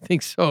 I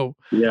think so.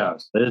 Yeah,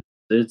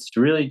 it's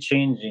really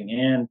changing,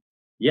 and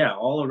yeah,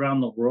 all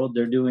around the world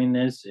they're doing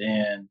this,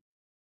 and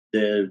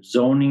the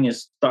zoning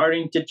is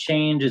starting to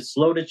change. It's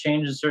slow to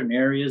change in certain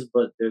areas,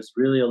 but there's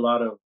really a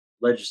lot of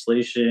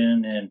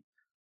legislation, and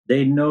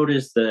they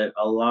notice that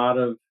a lot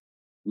of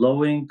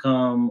low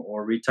income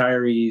or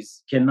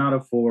retirees cannot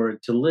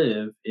afford to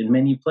live in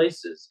many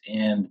places.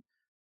 And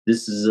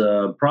this is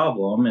a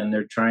problem, and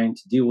they're trying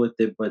to deal with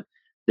it, but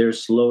they're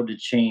slow to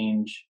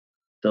change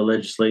the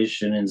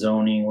legislation and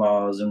zoning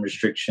laws and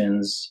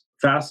restrictions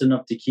fast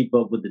enough to keep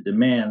up with the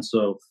demand.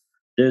 So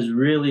there's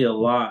really a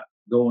lot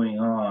going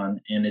on,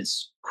 and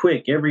it's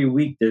quick. Every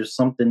week there's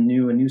something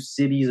new, a new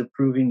city's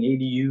approving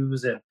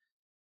ADUs. And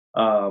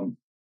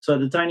so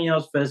the Tiny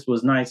House Fest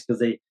was nice because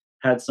they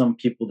had some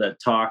people that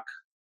talk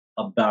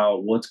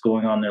about what's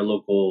going on in their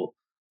local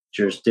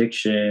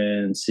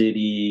jurisdiction,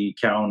 city,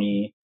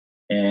 county,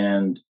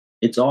 and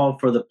it's all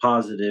for the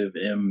positive,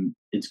 and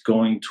it's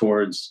going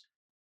towards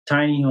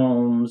tiny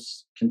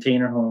homes,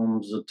 container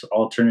homes,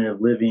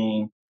 alternative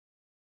living,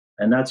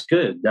 and that's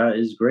good. That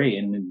is great,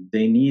 and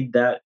they need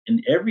that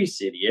in every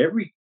city,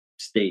 every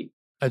state.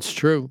 That's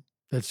true.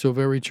 That's so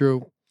very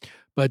true.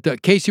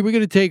 But Casey, we're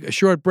going to take a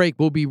short break.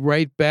 We'll be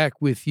right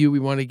back with you. We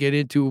want to get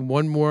into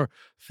one more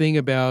thing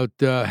about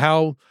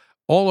how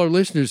all our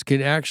listeners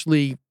can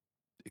actually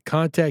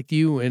contact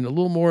you and a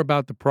little more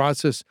about the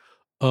process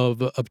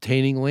of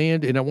obtaining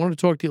land. And I want to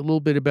talk to you a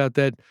little bit about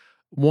that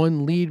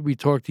one lead we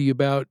talked to you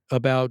about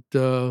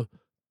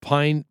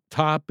Pine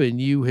Top,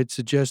 and you had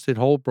suggested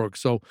Holbrook.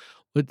 So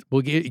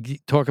we'll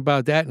talk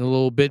about that in a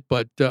little bit.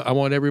 But I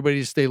want everybody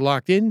to stay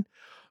locked in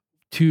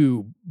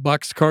to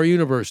Boxcar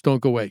Universe. Don't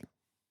go away.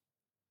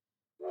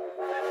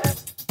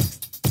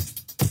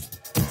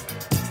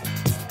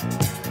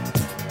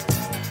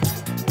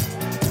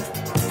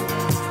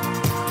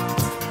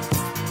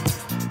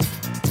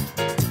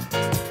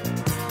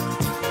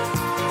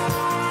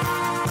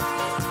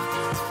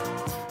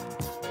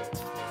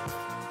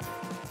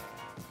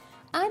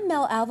 I'm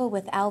Mel Alva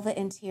with Alva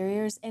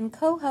Interiors and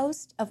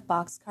co-host of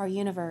Boxcar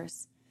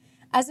Universe.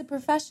 As a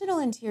professional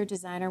interior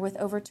designer with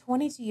over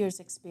 22 years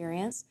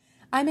experience,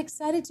 I'm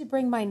excited to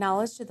bring my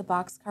knowledge to the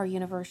Boxcar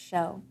Universe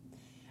show.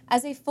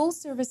 As a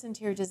full-service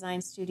interior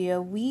design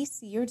studio, we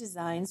see your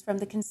designs from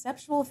the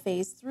conceptual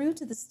phase through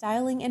to the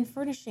styling and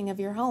furnishing of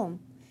your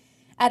home.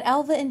 At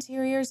Alva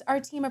Interiors, our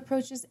team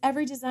approaches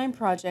every design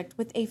project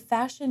with a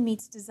fashion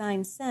meets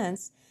design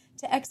sense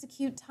to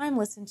execute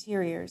timeless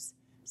interiors.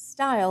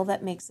 Style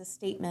that makes a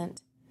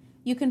statement.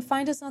 You can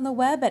find us on the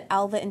web at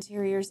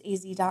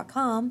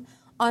alvainteriorsaz.com,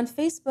 on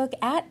Facebook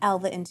at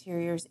Alva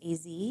Interiors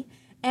AZ,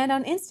 and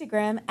on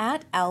Instagram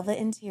at Alva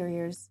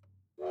Interiors.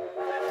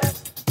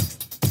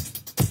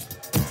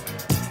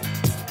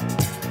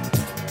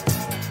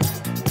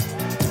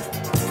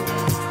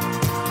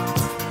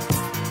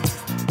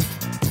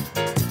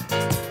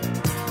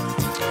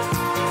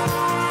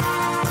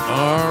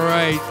 All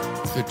right.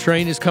 The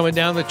train is coming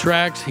down the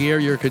tracks here.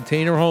 Your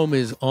container home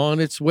is on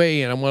its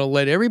way. And I want to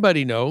let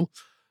everybody know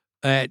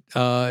that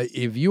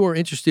if you are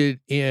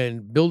interested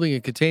in building a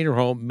container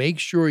home, make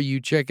sure you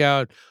check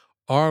out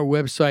our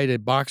website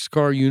at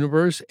Boxcar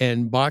Universe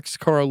and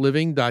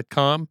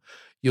boxcarliving.com.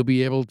 You'll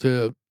be able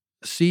to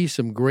see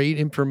some great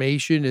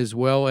information, as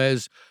well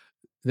as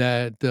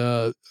that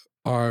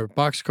our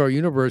Boxcar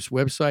Universe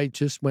website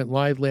just went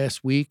live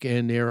last week,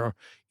 and there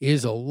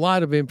is a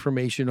lot of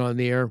information on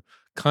there.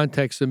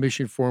 Contact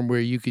submission form where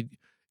you could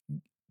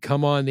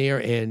come on there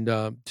and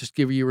just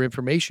give your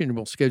information, and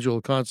we'll schedule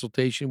a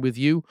consultation with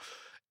you.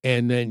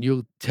 And then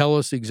you'll tell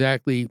us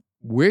exactly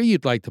where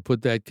you'd like to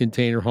put that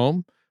container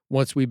home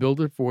once we build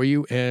it for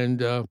you.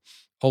 And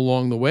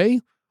along the way,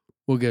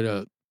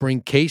 we'll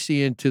bring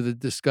Casey into the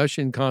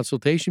discussion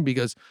consultation,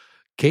 because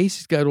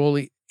Casey's got all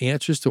the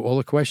answers to all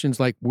the questions,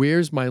 like,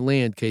 where's my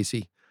land,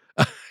 Casey?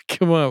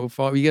 Come on,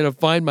 you got to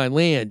find my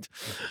land.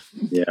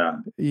 Yeah.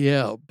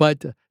 Yeah.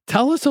 But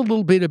tell us a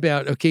little bit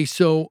about, okay,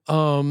 so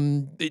where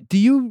do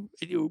you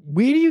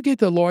get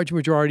the large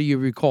majority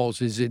of your calls?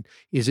 Is it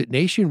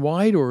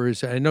nationwide, or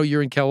I know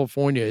you're in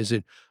California, is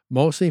it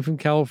mostly from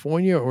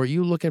California, or are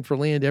you looking for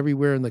land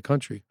everywhere in the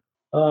country?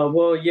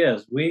 Well,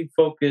 yes, we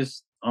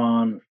focused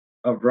on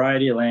a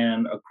variety of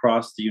land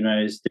across the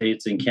United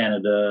States and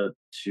Canada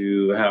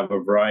to have a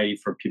variety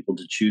for people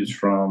to choose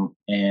from.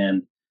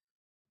 And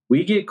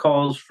we get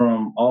calls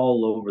from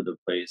all over the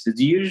place. It's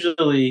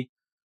usually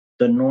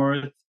the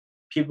north,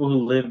 people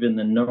who live in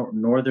the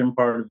northern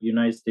part of the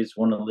United States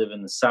want to live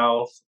in the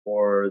south,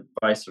 or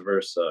vice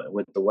versa.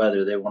 With the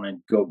weather, they want to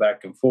go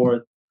back and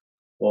forth,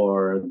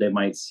 or they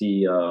might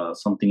see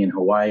something in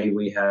Hawaii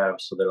we have.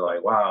 So they're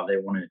like, wow, they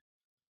want to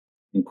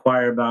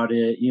inquire about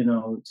it,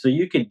 so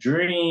you could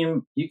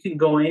dream, you can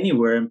go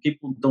anywhere, and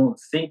people don't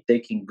think they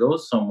can go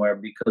somewhere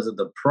because of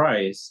the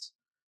price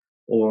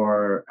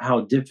or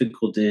how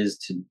difficult it is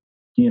to,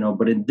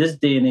 but in this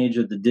day and age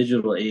of the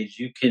digital age,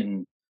 you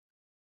can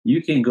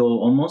go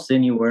almost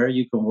anywhere.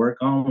 You can work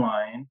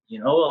online.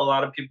 A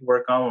lot of people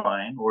work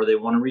online, or they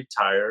want to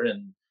retire,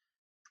 and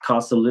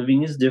cost of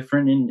living is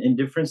different in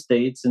different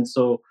states, and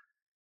so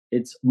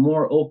it's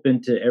more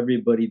open to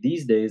everybody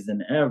these days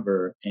than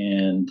ever.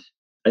 And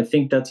I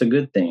think that's a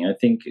good thing. I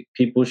think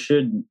people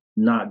should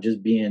not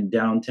just be in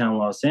downtown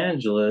Los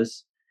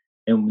Angeles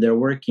and they're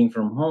working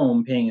from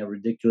home paying a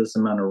ridiculous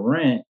amount of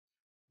rent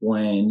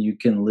when you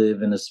can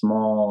live in a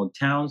small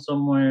town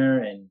somewhere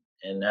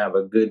and have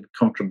a good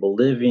comfortable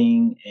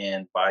living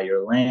and buy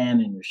your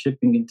land and your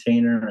shipping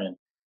container and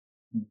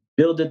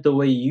build it the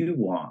way you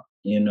want.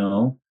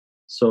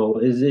 So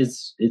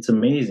it's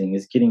amazing.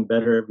 It's getting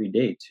better every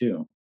day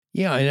too.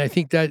 Yeah, and I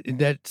think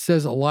that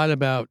says a lot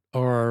about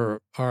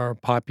our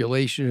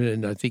population,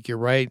 and I think you're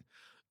right.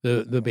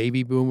 The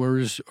baby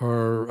boomers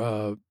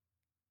are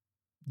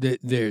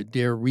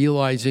they're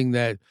realizing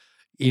that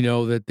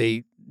that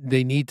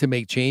they need to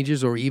make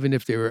changes, or even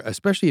if they're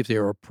especially if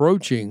they're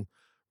approaching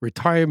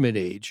retirement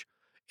age,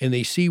 and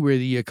they see where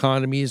the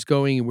economy is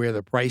going and where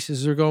the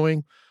prices are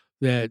going,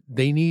 that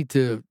they need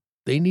to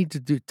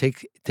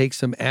take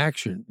some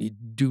action. You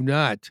do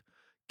not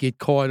get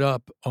caught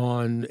up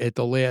on at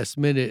the last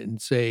minute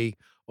and say,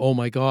 "Oh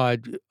my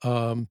God,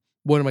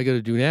 what am I going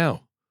to do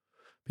now?"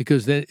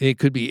 Because then it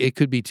could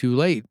be too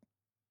late.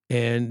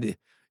 And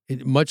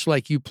much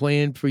like you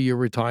planned for your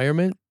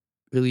retirement,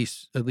 at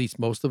least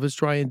most of us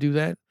try and do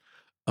that.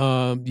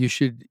 You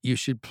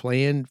should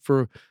plan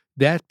for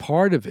that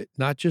part of it,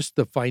 not just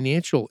the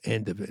financial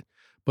end of it,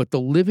 but the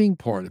living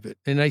part of it.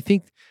 And I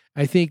think,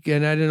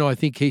 and I don't know, I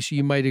think Casey,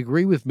 you might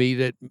agree with me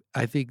that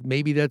I think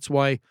maybe that's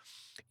why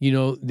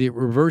the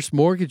reverse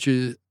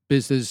mortgages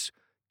business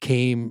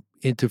came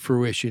into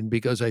fruition,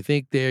 because I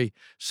think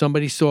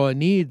somebody saw a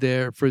need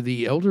there for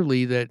the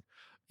elderly that,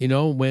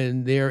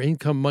 when their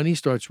income money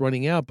starts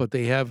running out, but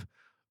they have,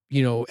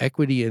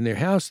 equity in their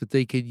house, that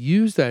they could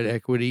use that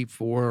equity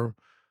for,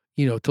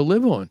 to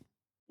live on.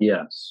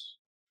 Yes.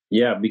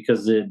 Yeah,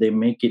 because they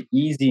make it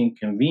easy and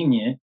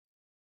convenient,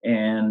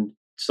 and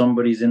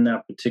somebody's in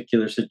that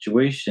particular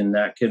situation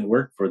that can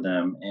work for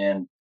them,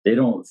 and they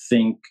don't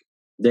think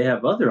they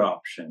have other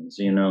options.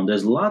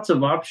 There's lots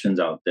of options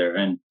out there,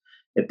 and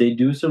if they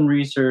do some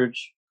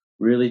research,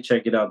 really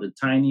check it out. The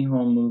tiny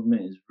home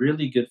movement is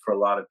really good for a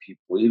lot of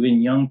people,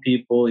 even young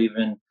people,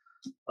 even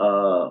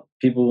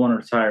people who want to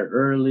retire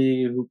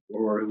early,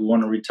 or who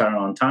want to retire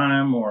on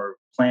time or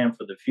plan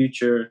for the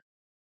future.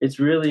 It's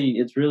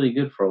really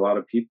good for a lot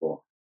of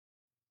people.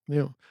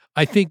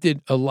 I think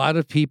that a lot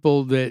of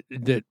people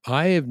that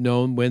I have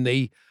known, when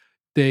they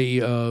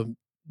uh,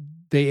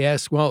 they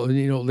ask, well,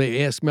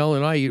 they ask Mel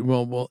and I,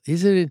 well,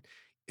 isn't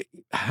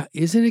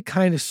it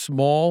kind of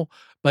small?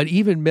 But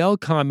even Mel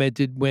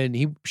commented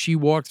when she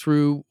walked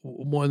through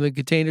one of the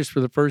containers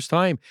for the first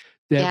time,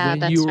 that Yeah,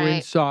 when you that's were right.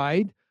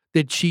 inside,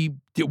 that she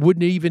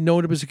wouldn't have even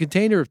known it was a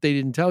container if they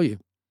didn't tell you.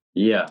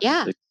 Yes.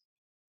 Yeah,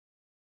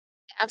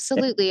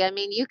 absolutely. I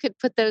mean, you could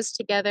put those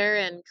together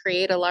and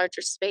create a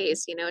larger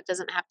space. It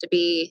doesn't have to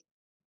be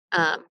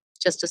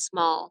just a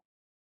small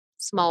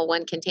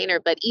one container.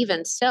 But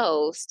even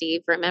so,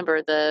 Steve,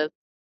 remember the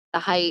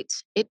height.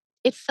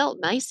 It felt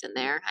nice in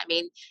there. I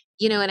mean,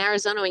 in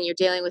Arizona, when you're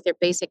dealing with your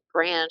basic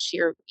branch,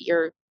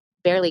 you're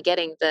barely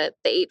getting the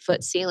 8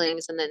 foot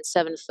ceilings and then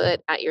 7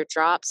 foot at your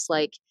drops,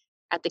 like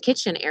at the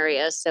kitchen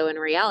area. So in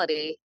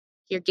reality,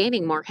 you're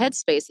gaining more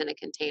headspace in a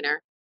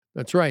container.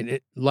 That's right.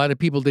 A lot of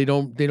people, they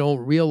don't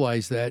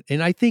realize that,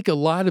 and I think a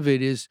lot of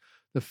it is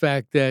the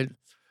fact that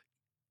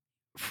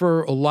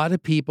for a lot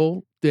of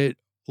people that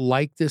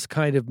like this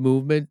kind of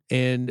movement,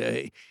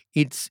 and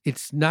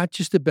it's not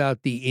just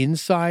about the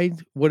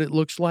inside, what it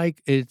looks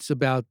like, it's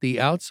about the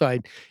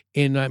outside.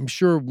 And I'm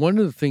sure one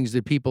of the things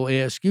that people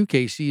ask you,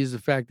 Casey, is the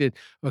fact that,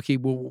 okay,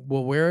 well,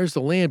 where is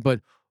the land,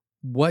 but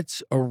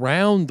what's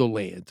around the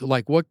land?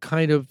 Like, what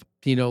kind of,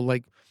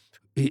 like,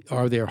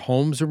 are there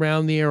homes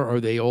around there?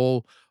 Are they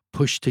all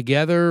pushed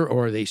together,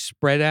 or are they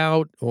spread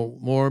out,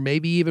 or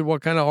maybe even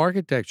what kind of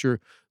architecture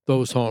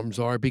those homes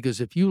are? Because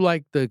if you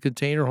like the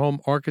container home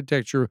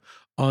architecture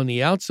on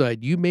the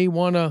outside, you may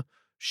want to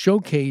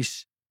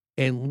showcase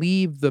and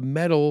leave the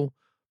metal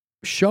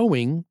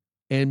showing,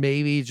 and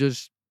maybe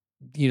just,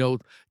 you know,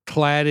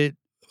 clad it,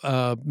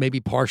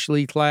 maybe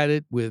partially clad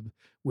it with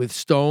with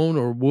stone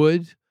or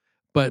wood,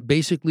 but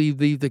basically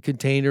leave the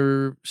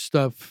container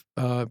stuff,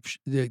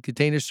 the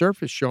container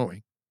surface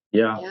showing.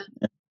 Yeah. Yeah.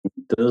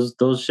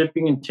 Those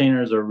shipping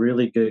containers are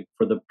really good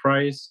for the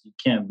price. You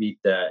can't beat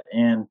that.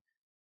 And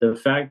the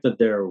fact that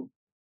they're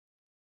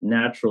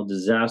natural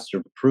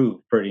disaster proof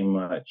pretty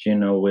much,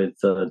 with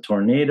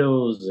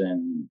tornadoes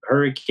and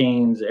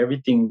hurricanes,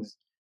 everything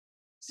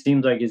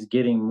seems like it's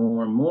getting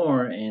more and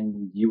more,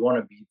 and you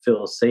want to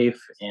feel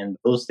safe, and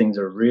those things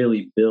are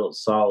really built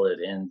solid,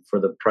 and for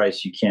the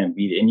price you can't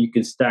beat it. And you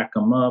can stack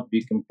them up,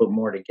 you can put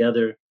more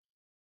together,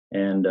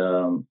 and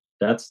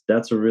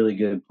that's a really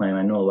good plan.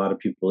 I know a lot of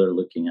people are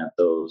looking at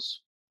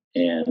those,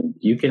 and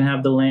you can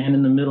have the land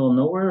in the middle of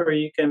nowhere, or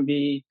you can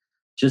be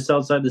just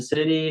outside the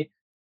city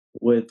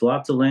with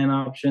lots of land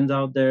options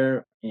out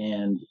there.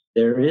 And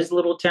there is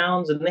little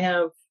towns, and they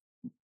have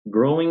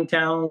growing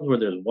towns where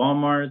there's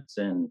Walmarts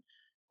and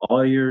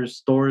all your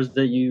stores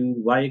that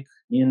you like.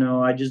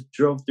 I just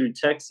drove through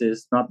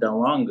Texas not that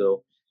long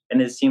ago,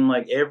 and it seemed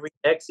like every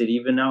exit,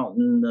 even out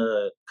in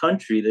the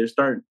country, they're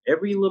starting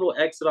every little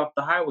exit off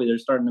the highway. They're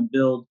starting to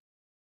build,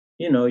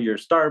 your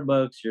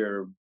Starbucks,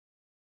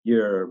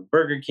 your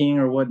Burger King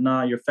or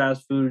whatnot, your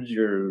fast foods,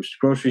 your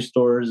grocery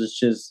stores. It's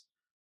just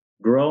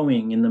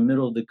growing in the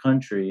middle of the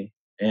country,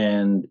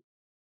 and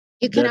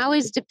You can that's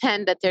always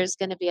depend that there's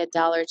going to be a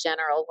Dollar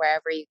General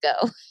wherever you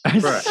go.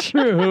 That's right.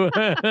 true.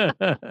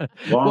 Well,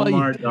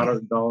 Walmart, Dollar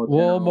General.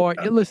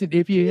 Walmart. Listen,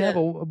 if you have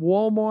Yeah. a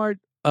Walmart,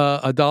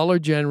 a Dollar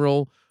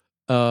General,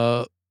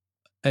 uh,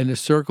 and a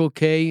Circle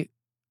K,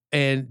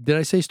 and did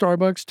I say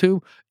Starbucks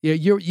too? Yeah,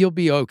 you'll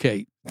be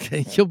okay.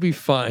 You'll be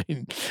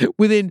fine.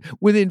 Within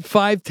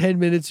 5-10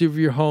 minutes of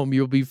your home,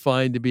 you'll be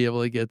fine to be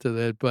able to get to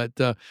that. But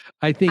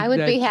I I think would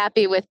that be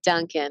happy with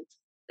Dunkin'.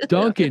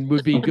 Dunkin'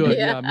 would be good.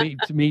 Yeah. Yeah,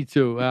 me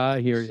too.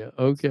 I hear you.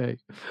 Okay.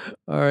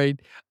 All right.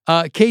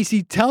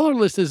 Casey, tell our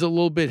listeners a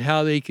little bit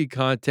how they could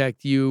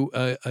contact you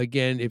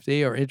again if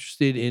they are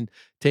interested in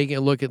taking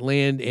a look at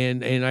land.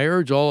 And I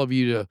urge all of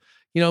you to,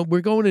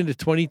 we're going into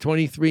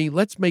 2023.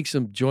 Let's make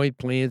some joint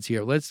plans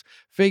here. Let's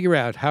figure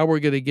out how we're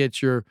going to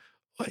get your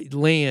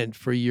land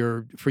for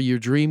your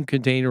dream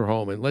container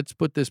home, and let's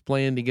put this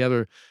plan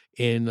together,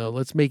 and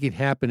let's make it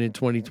happen in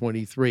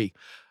 2023.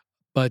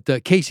 But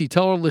Casey,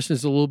 tell our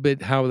listeners a little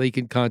bit how they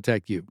can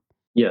contact you.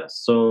 Yes.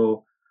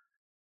 So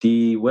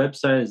the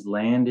website is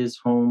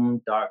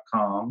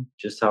landishome.com,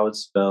 just how it's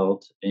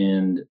spelled.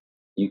 And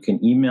you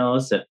can email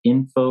us at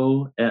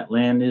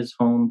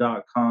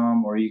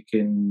info@landishome.com, or you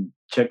can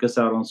check us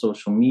out on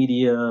social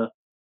media.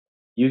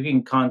 You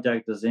can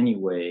contact us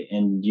anyway,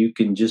 and you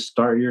can just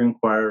start your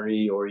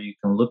inquiry, or you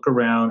can look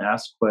around,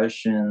 ask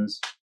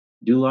questions,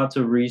 do lots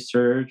of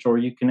research, or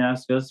you can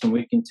ask us and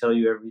we can tell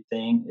you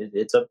everything.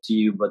 It's up to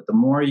you. But the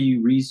more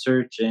you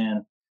research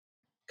and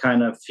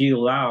kind of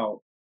feel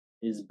out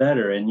is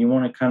better. And you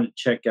want to kind of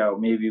check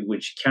out maybe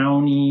which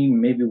county,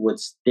 maybe what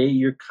state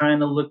you're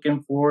kind of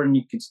looking for, and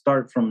you can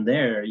start from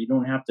there. You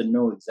don't have to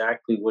know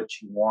exactly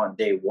what you want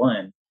day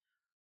one.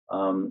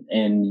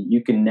 And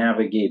you can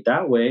navigate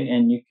that way,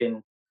 and you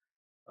can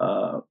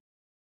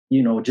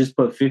just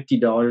put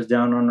 $50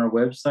 down on our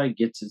website,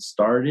 gets it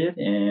started,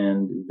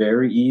 and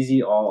very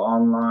easy, all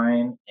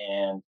online.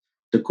 And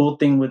the cool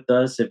thing with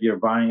us, if you're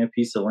buying a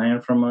piece of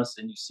land from us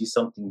and you see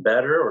something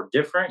better or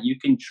different, you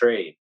can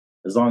trade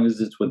as long as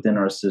it's within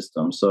our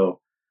system.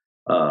 So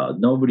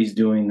nobody's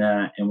doing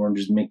that, and we're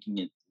just making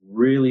it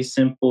really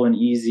simple and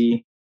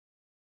easy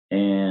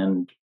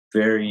and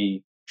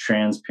very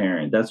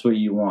transparent. That's what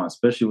you want,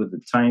 especially with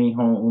the tiny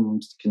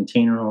homes,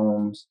 container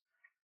homes.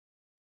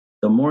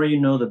 The more you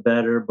know, the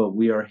better, but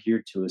we are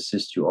here to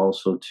assist you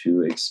also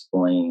to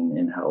explain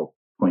and help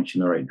point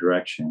you in the right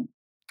direction.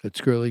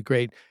 That's really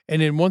great.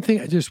 And then one thing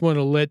I just want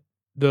to let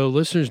the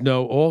listeners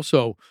know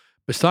also,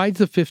 besides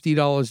the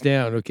 $50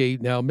 down, okay,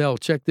 now Mel,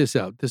 check this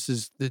out. This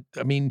is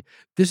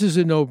this is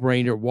a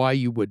no-brainer why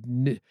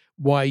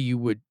you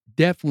would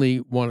definitely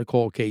want to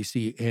call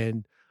Casey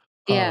and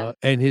Yeah.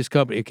 his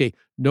company. Okay,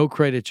 no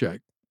credit check,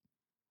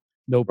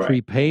 no Right.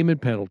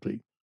 prepayment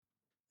penalty,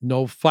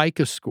 no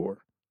FICO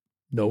score,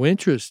 no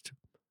interest,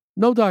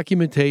 no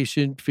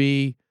documentation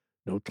fee,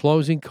 no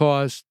closing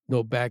costs,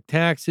 no back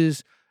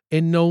taxes,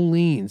 and no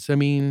liens. I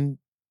mean,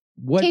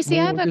 what Casey,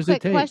 I have more a does it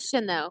quick take?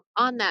 question though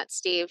on that,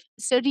 Steve.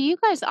 So, do you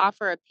guys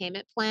offer a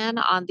payment plan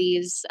on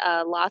these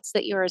lots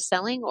that you are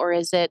selling, or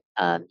is it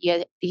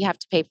you have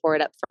to pay for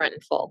it up front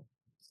in full?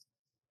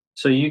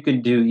 So you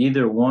could do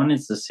either one.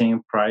 It's the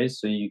same price.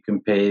 So you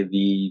can pay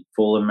the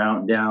full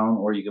amount down,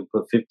 or you can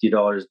put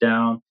 $50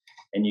 down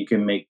and you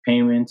can make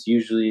payments.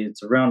 Usually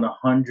it's around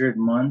 100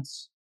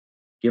 months,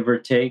 give or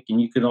take. And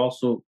you can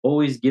also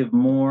always give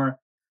more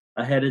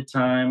ahead of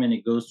time, and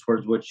it goes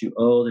towards what you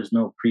owe. There's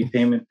no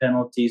prepayment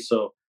penalty.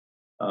 So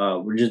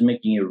we're just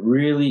making it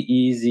really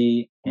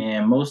easy,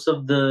 and most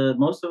of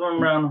them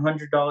around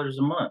 $100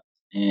 a month,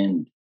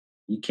 and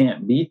you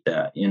can't beat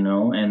that.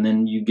 And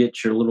then you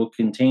get your little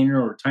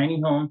container or tiny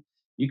home.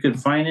 You could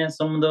finance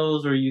some of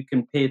those, or you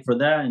can pay for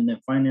that and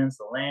then finance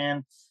the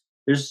land.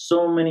 there's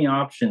so many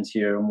options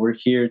here, and we're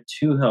here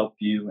to help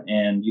you.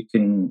 And you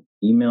can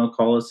email,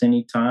 call us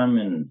anytime,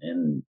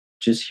 and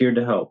just here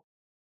to help.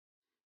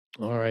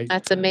 All right.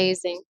 That's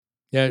amazing.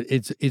 Yeah,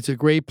 it's a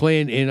great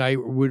plan, and I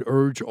would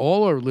urge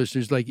all our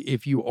listeners, like,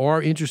 if you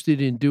are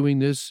interested in doing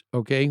this,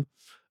 okay,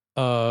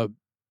 uh,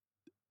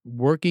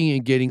 working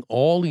and getting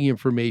all the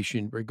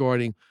information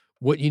regarding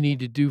what you need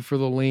to do for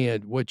the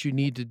land, what you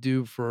need to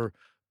do for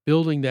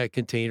building that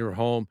container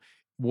home,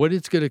 what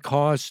it's going to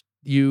cost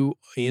you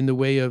in the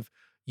way of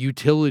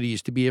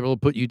utilities to be able to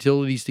put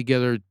utilities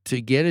together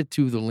to get it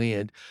to the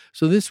land.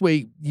 So this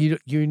way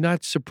you're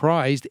not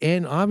surprised.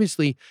 And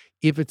obviously,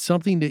 if it's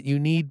something that you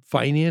need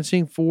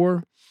financing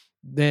for,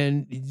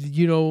 then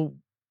you'll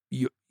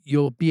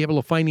be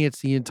able to finance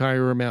the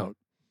entire amount.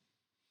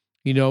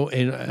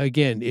 And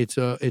again, it's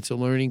a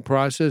learning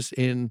process.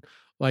 And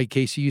like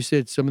Casey, you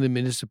said, some of the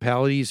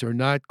municipalities are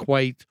not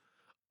quite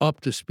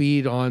up to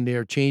speed on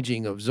their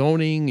changing of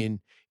zoning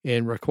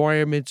and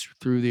requirements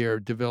through their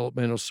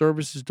developmental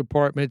services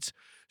departments.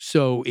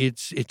 So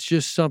it's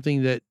just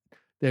something that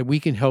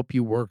we can help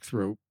you work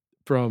through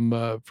from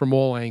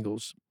all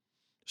angles.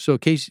 So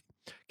Casey,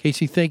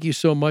 thank you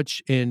so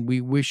much, and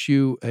we wish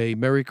you a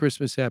Merry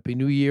Christmas, Happy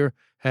New Year,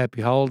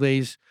 Happy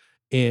Holidays,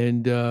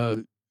 and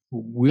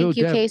Thank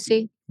you,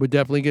 Casey. we're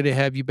definitely going to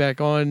have you back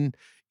on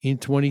in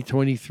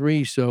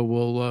 2023. So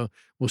we'll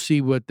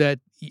see what that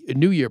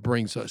new year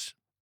brings us.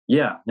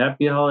 Yeah,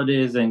 happy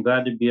holidays, and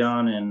glad to be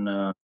on,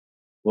 and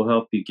we'll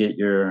help you get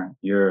your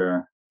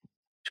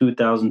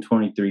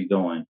 2023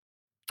 going.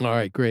 All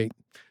right, great.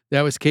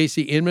 That was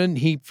Casey Inman.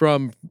 He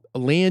from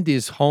Land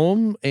is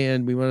Home,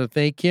 and we want to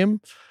thank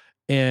him.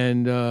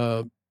 And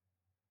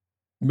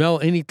Mel,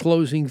 any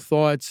closing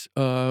thoughts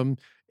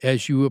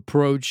as you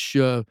approach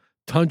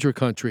Tundra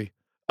Country?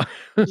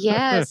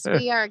 Yes,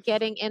 we are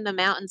getting in the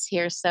mountains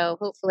here, so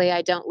hopefully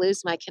I don't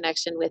lose my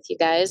connection with you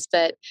guys.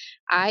 But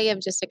I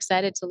am just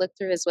excited to look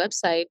through his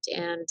website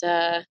and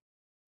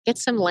get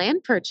some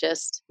land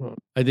purchased. Well,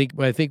 I think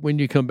when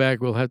you come back,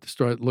 we'll have to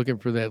start looking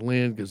for that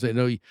land, because I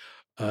know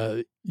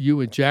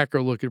you and Jack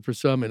are looking for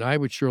some, and I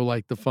would sure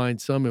like to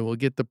find some, and we'll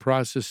get the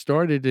process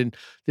started. And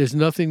there's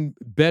nothing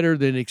better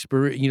than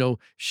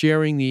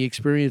sharing the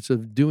experience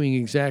of doing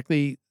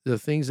exactly the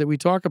things that we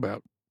talk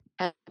about.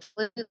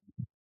 Absolutely.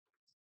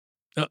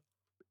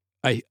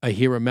 I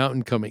hear a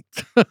mountain coming.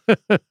 All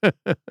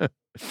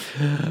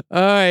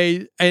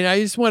right. And I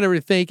just want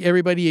to thank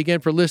everybody again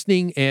for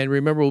listening. And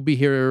remember, we'll be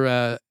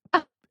here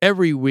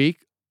every week.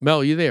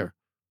 Mel, you there?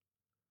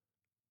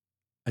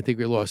 I think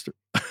we lost her.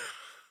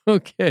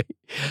 Okay.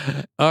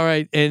 All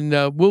right. And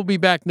we'll be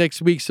back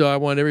next week. So I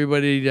want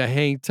everybody to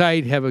hang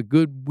tight. Have a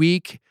good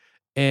week.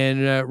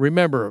 And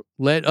remember,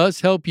 let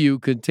us help you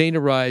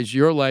containerize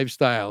your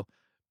lifestyle.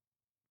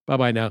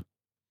 Bye-bye now.